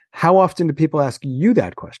 How often do people ask you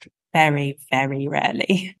that question? Very, very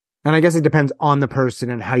rarely. And I guess it depends on the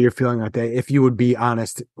person and how you're feeling that day, if you would be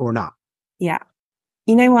honest or not. Yeah.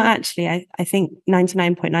 You know what, actually, I think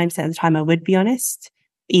 99.9% of the time I would be honest,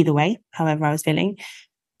 either way, however I was feeling.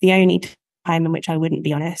 The only time in which I wouldn't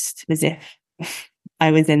be honest was if I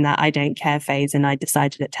was in that I don't care phase and I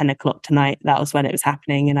decided at 10 o'clock tonight, that was when it was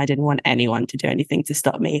happening and I didn't want anyone to do anything to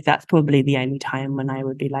stop me. That's probably the only time when I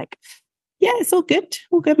would be like, yeah, it's all good,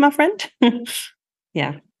 my friend.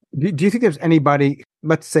 Yeah. Do you think there's anybody,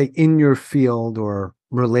 let's say in your field or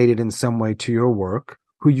related in some way to your work,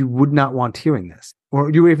 who you would not want hearing this?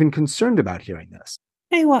 Or you were even concerned about hearing this?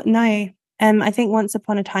 You know what? No. I think once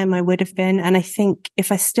upon a time I would have been. And I think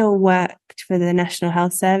if I still worked for the National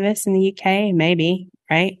Health Service in the UK, maybe,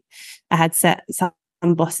 right? I had set some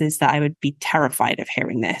bosses that I would be terrified of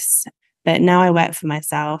hearing this. But now I work for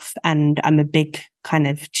myself and I'm a big kind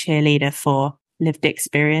of cheerleader for lived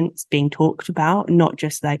experience being talked about, not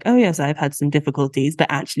just like, oh yes, I've had some difficulties, but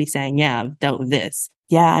actually saying, yeah, I've dealt with this.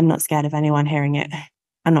 Yeah, I'm not scared of anyone hearing it.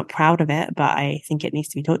 I'm not proud of it, but I think it needs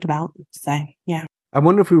to be talked about. So, yeah. I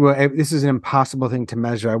wonder if this is an impossible thing to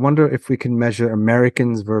measure. I wonder if we can measure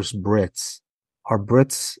Americans versus Brits. Are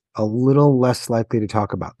Brits a little less likely to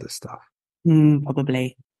talk about this stuff?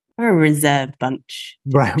 Probably. We're a reserved bunch.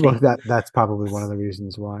 Right. Well, that's probably one of the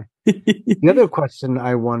reasons why. The other question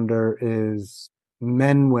I wonder is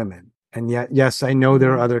men, women. And yet, yes, I know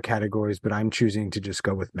there are other categories, but I'm choosing to just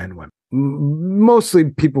go with men, women. Mostly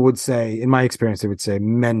people would say, in my experience, they would say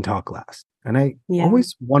men talk less. And I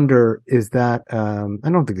always wonder, is that, I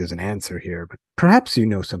don't think there's an answer here, but perhaps you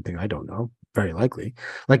know something I don't know, very likely.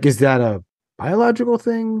 Like, is that a biological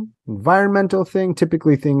thing, environmental thing?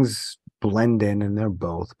 Typically things blend in and they're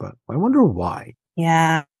both, but I wonder why.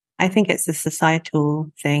 Yeah, I think it's a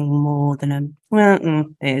societal thing more than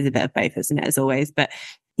it is a bit of both, isn't it, as always? But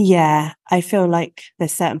Yeah, I feel like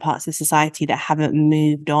there's certain parts of society that haven't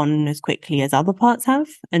moved on as quickly as other parts have.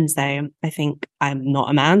 And so I think I'm not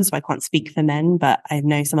a man, so I can't speak for men, but I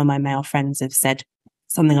know some of my male friends have said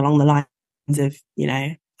something along the lines of,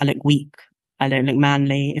 I look weak. I don't look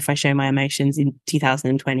manly if I show my emotions in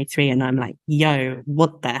 2023. And I'm like, yo,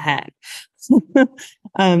 what the heck?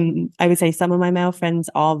 I would say some of my male friends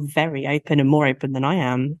are very open and more open than I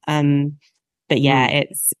am. But yeah,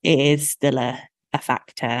 it is still a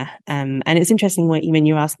factor. And it's interesting when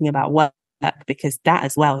you're asking about work, because that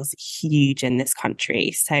as well is huge in this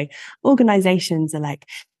country. So organizations are like,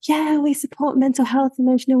 yeah, we support mental health,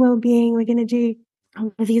 emotional well-being. We're going to do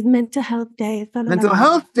these mental health days. Blah, blah, Mental blah.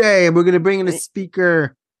 Health Day. We're going to bring in a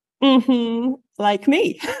speaker. Like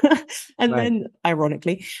me. And then,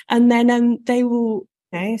 ironically, and then they will,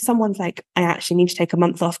 someone's like, I actually need to take a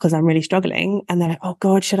month off because I'm really struggling. And they're like, oh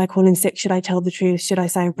God, should I call in sick? Should I tell the truth? Should I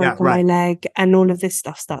say I've broken my leg? And all of this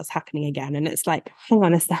stuff starts happening again. And it's like, hang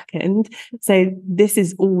on a second. So this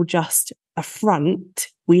is all just a front.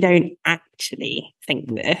 We don't actually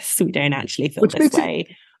think this. We don't actually feel this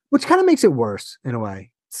way. Which kind of makes it worse in a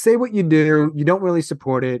way. Say what you do. You don't really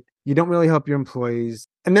support it. You don't really help your employees.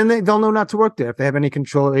 And then they'll know not to work there if they have any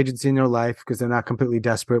control or agency in their life because they're not completely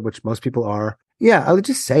desperate, which most people are. Yeah, I would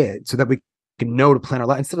just say it so that we can know to plan our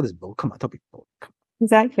life instead of this bull. Come on, don't be bold.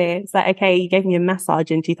 Exactly. It's like, okay, you gave me a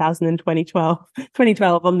massage in 2012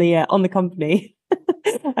 on the company.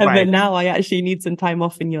 But now I actually need some time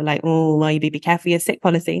off, and you're like, oh, well, you be careful your sick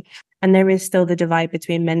policy. And there is still the divide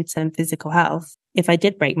between mental and physical health. If I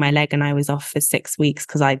did break my leg and I was off for 6 weeks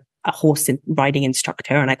because I'm a horse riding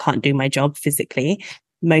instructor and I can't do my job physically,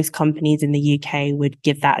 most companies in the UK would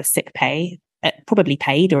give that as sick pay, probably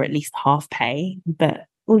paid or at least half pay. But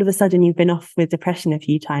all of a sudden you've been off with depression a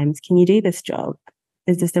few times. Can you do this job?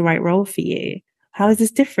 Is this the right role for you? How is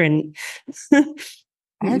this different? I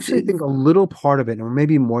actually think a little part of it, or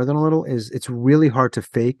maybe more than a little, is it's really hard to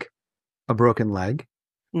fake a broken leg.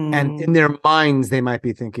 And in their minds, they might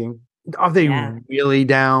be thinking, are they really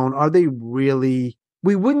down? Are they really?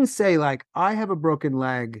 We wouldn't say like, I have a broken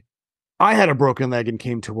leg. I had a broken leg and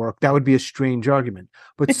came to work. That would be a strange argument.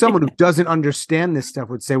 But someone who doesn't understand this stuff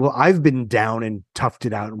would say, well, I've been down and toughed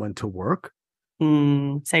it out and went to work.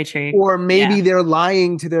 So true. Or maybe they're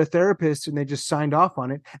lying to their therapist and they just signed off on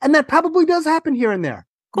it. And that probably does happen here and there.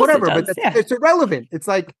 Whatever, but it's irrelevant. It's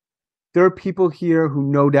like there are people here who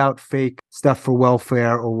no doubt fake stuff for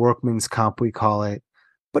welfare or workman's comp, we call it,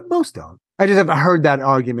 but most don't. I just haven't heard that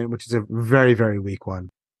argument, which is a very, very weak one.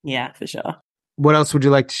 Yeah, for sure. What else would you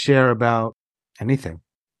like to share about anything?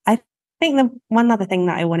 I think the one other thing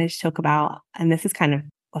that I wanted to talk about, and this is kind of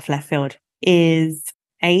off left field, is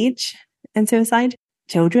age and suicide.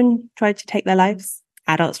 Children try to take their lives,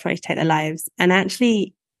 adults try to take their lives, and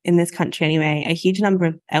actually, in this country anyway, a huge number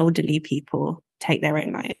of elderly people take their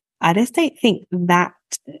own life. I just don't think that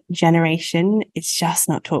generation is just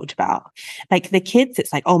not talked about. Like the kids,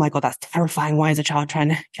 it's like, oh my God, that's terrifying. Why is a child trying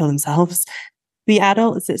to kill themselves? The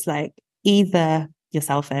adults, it's like either you're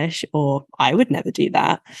selfish or I would never do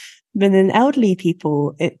that. But then elderly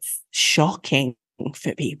people, it's shocking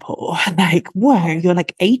for people. Like, whoa, you're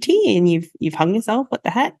like 80 and you've hung yourself. What the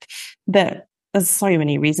heck? But there's so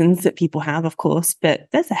many reasons that people have, of course, but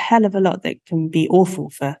there's a hell of a lot that can be awful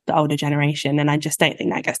for the older generation. And I just don't think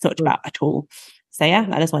that gets talked about at all. So yeah,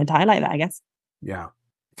 I just wanted to highlight that, I guess. Yeah.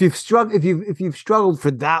 If you've struggled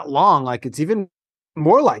for that long, like it's even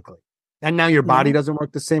more likely. And now your body doesn't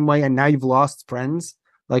work the same way. And now you've lost friends.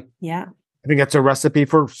 Like, I think that's a recipe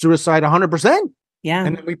for suicide 100%. Yeah.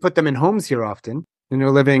 And then we put them in homes here often and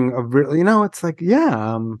they're living it's like,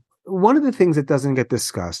 one of the things that doesn't get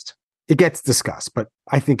discussed, it gets discussed, but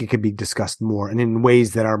I think it could be discussed more and in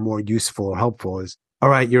ways that are more useful or helpful is, all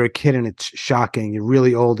right, you're a kid and it's shocking. You're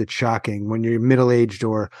really old. It's shocking. When you're middle-aged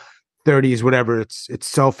or 30s, whatever, it's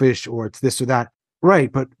selfish or it's this or that.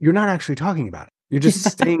 Right. But you're not actually talking about it. You're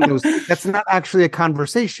just saying that's not actually a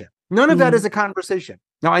conversation. None of that is a conversation.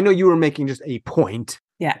 Now, I know you were making just a point.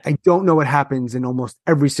 Yeah. I don't know what happens in almost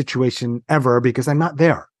every situation ever because I'm not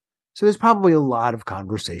there. So there's probably a lot of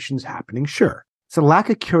conversations happening. Sure. It's a lack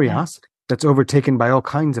of curiosity that's overtaken by all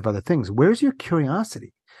kinds of other things. Where's your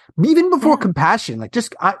curiosity? Even before compassion, like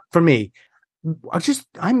for me,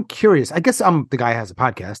 I'm curious. I guess I'm the guy who has a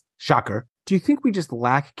podcast. Shocker. Do you think we just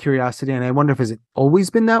lack curiosity? And I wonder has it always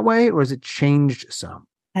been that way or has it changed some?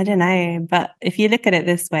 I don't know. But if you look at it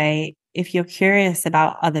this way, if you're curious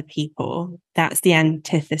about other people, that's the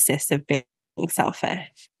antithesis of being selfish.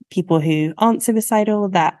 People who aren't suicidal,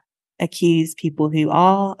 that accuse people who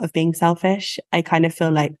are of being selfish. I kind of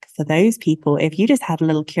feel like for those people, if you just had a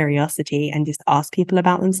little curiosity and just asked people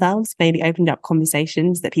about themselves, maybe opened up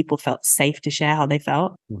conversations that people felt safe to share how they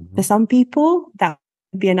felt. For some people, that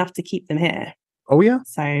would be enough to keep them here. Oh, yeah.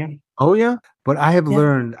 So, oh, yeah. But I have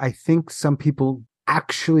learned, I think some people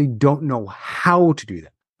actually don't know how to do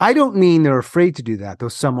that. I don't mean they're afraid to do that, though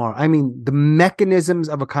some are. I mean, the mechanisms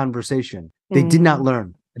of a conversation, they did not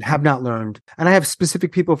learn and have not learned. And I have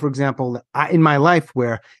specific people, for example, in my life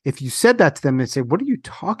where if you said that to them and say, what are you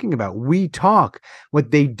talking about? We talk.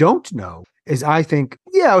 What they don't know is I think,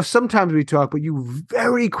 yeah, sometimes we talk, but you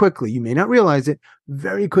very quickly, you may not realize it,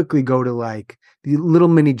 very quickly go to like the little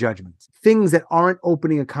mini judgments, things that aren't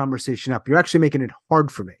opening a conversation up. You're actually making it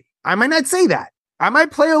hard for me. I might not say that. I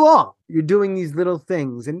might play along. You're doing these little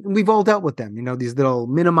things, and we've all dealt with them, these little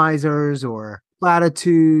minimizers or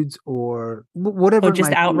platitudes or whatever. Or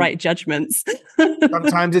just outright judgments.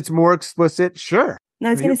 Sometimes it's more explicit. Sure. No,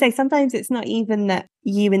 I was going to say, sometimes it's not even that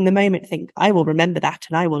you in the moment think, I will remember that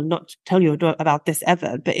and I will not tell you about this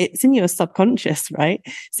ever, but it's in your subconscious, right?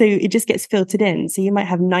 So it just gets filtered in. So you might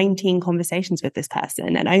have 19 conversations with this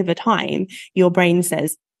person, and over time, your brain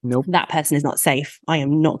says, nope, that person is not safe. I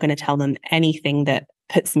am not going to tell them anything that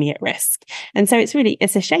puts me at risk. And so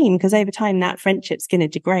it's a shame, because over time that friendship's going to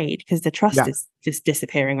degrade because the trust is just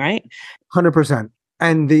disappearing, right? 100%.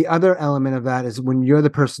 And the other element of that is when you're the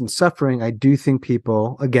person suffering, I do think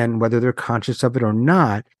people, again, whether they're conscious of it or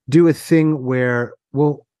not, do a thing where,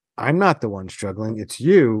 well, I'm not the one struggling. It's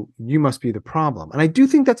you. You must be the problem. And I do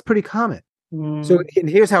think that's pretty common. So and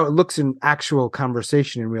here's how it looks in actual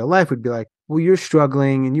conversation in real life would be like, well, you're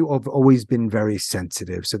struggling and you've always been very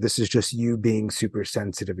sensitive. So this is just you being super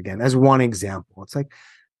sensitive again, as one example. It's like,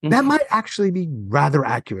 that might actually be rather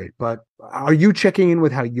accurate, but are you checking in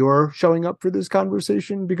with how you're showing up for this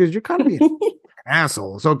conversation? Because you're kind of being an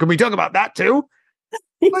asshole. So can we talk about that too?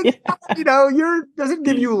 Like, doesn't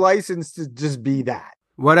give you license to just be that.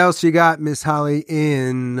 What else you got, Miss Holly,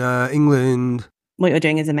 in England? What you're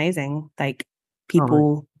doing is amazing. Like,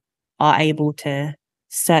 people are able to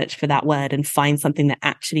search for that word and find something that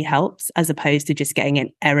actually helps, as opposed to just getting an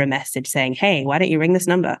error message saying, hey, why don't you ring this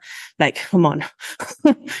number? Like, come on.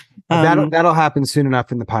 That'll happen soon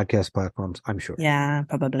enough in the podcast platforms, I'm sure. Yeah,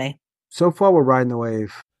 probably. So far, we're riding the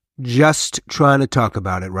wave. Just trying to talk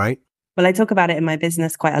about it, right? Well, I talk about it in my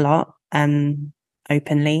business quite a lot,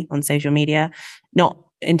 openly on social media, not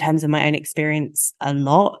in terms of my own experience a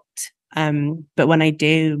lot. But when I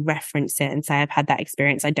do reference it and say I've had that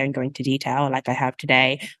experience, I don't go into detail like I have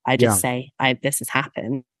today. I just say this has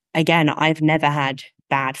happened. Again, I've never had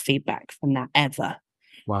bad feedback from that ever.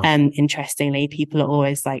 Wow. Interestingly, people are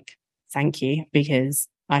always like, thank you, because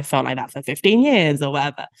I felt like that for 15 years or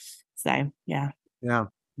whatever. So, yeah. Yeah.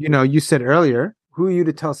 You said earlier, who are you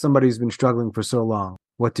to tell somebody who's been struggling for so long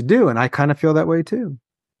what to do? And I kind of feel that way too.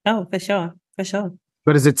 Oh, for sure. For sure.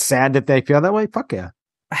 But is it sad that they feel that way? Fuck yeah.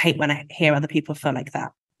 I hate when I hear other people feel like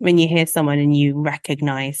that. When you hear someone and you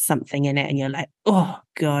recognize something in it and you're like, oh,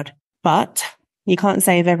 God. But you can't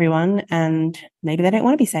save everyone, and maybe they don't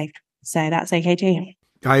want to be saved. So that's okay too.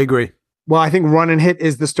 I agree. Well, I think run and hit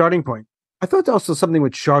is the starting point. I thought also something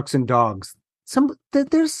with sharks and dogs.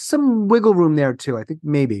 There's some wiggle room there too. I think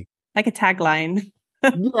maybe. Like a tagline.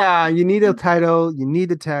 Yeah, you need a title. You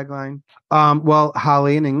need a tagline. Well,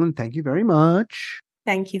 Holly in England, thank you very much.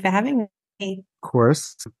 Thank you for having me. Of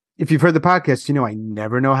course. If you've heard the podcast, I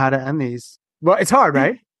never know how to end these. Well, it's hard,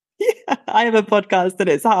 right? Yeah, I have a podcast and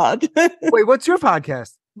it's hard. Wait, what's your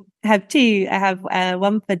podcast? I have two. I have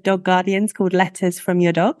one for dog guardians called Letters from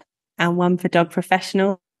Your Dog, and one for dog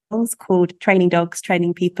professionals called Training Dogs,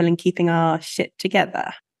 Training People, and Keeping Our Shit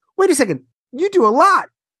Together. Wait a second. You do a lot.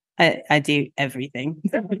 I do everything.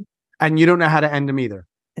 And you don't know how to end them either.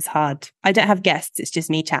 It's hard. I don't have guests. It's just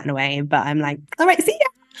me chatting away, but I'm like, all right, see ya.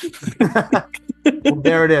 Well,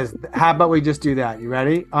 there it is. How about we just do that? You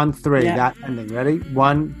ready? On 3, that ending. Ready?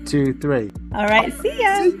 1, 2, 3. All right, see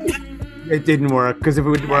ya. It didn't work, because if it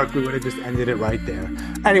would work, we would have just ended it right there.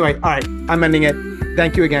 Anyway, all right. I'm ending it.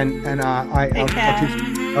 Thank you again. And I'll talk to you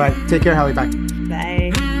soon. All right. Take care, Holly. Bye.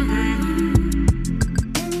 Bye.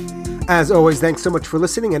 As always, thanks so much for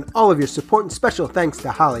listening and all of your support, and special thanks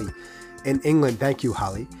to Holly in England. Thank you,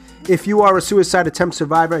 Holly. If you are a suicide attempt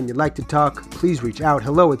survivor and you'd like to talk, please reach out.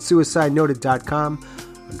 hello@suicidenoted.com,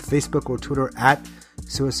 on Facebook or Twitter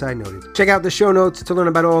 @suicidenoted. Check out the show notes to learn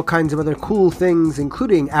about all kinds of other cool things,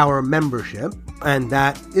 including our membership. And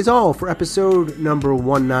that is all for episode number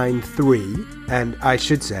 193. And I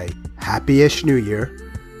should say, happy-ish New Year.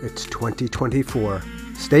 It's 2024.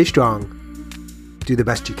 Stay strong. Do the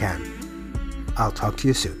best you can. I'll talk to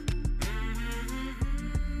you soon.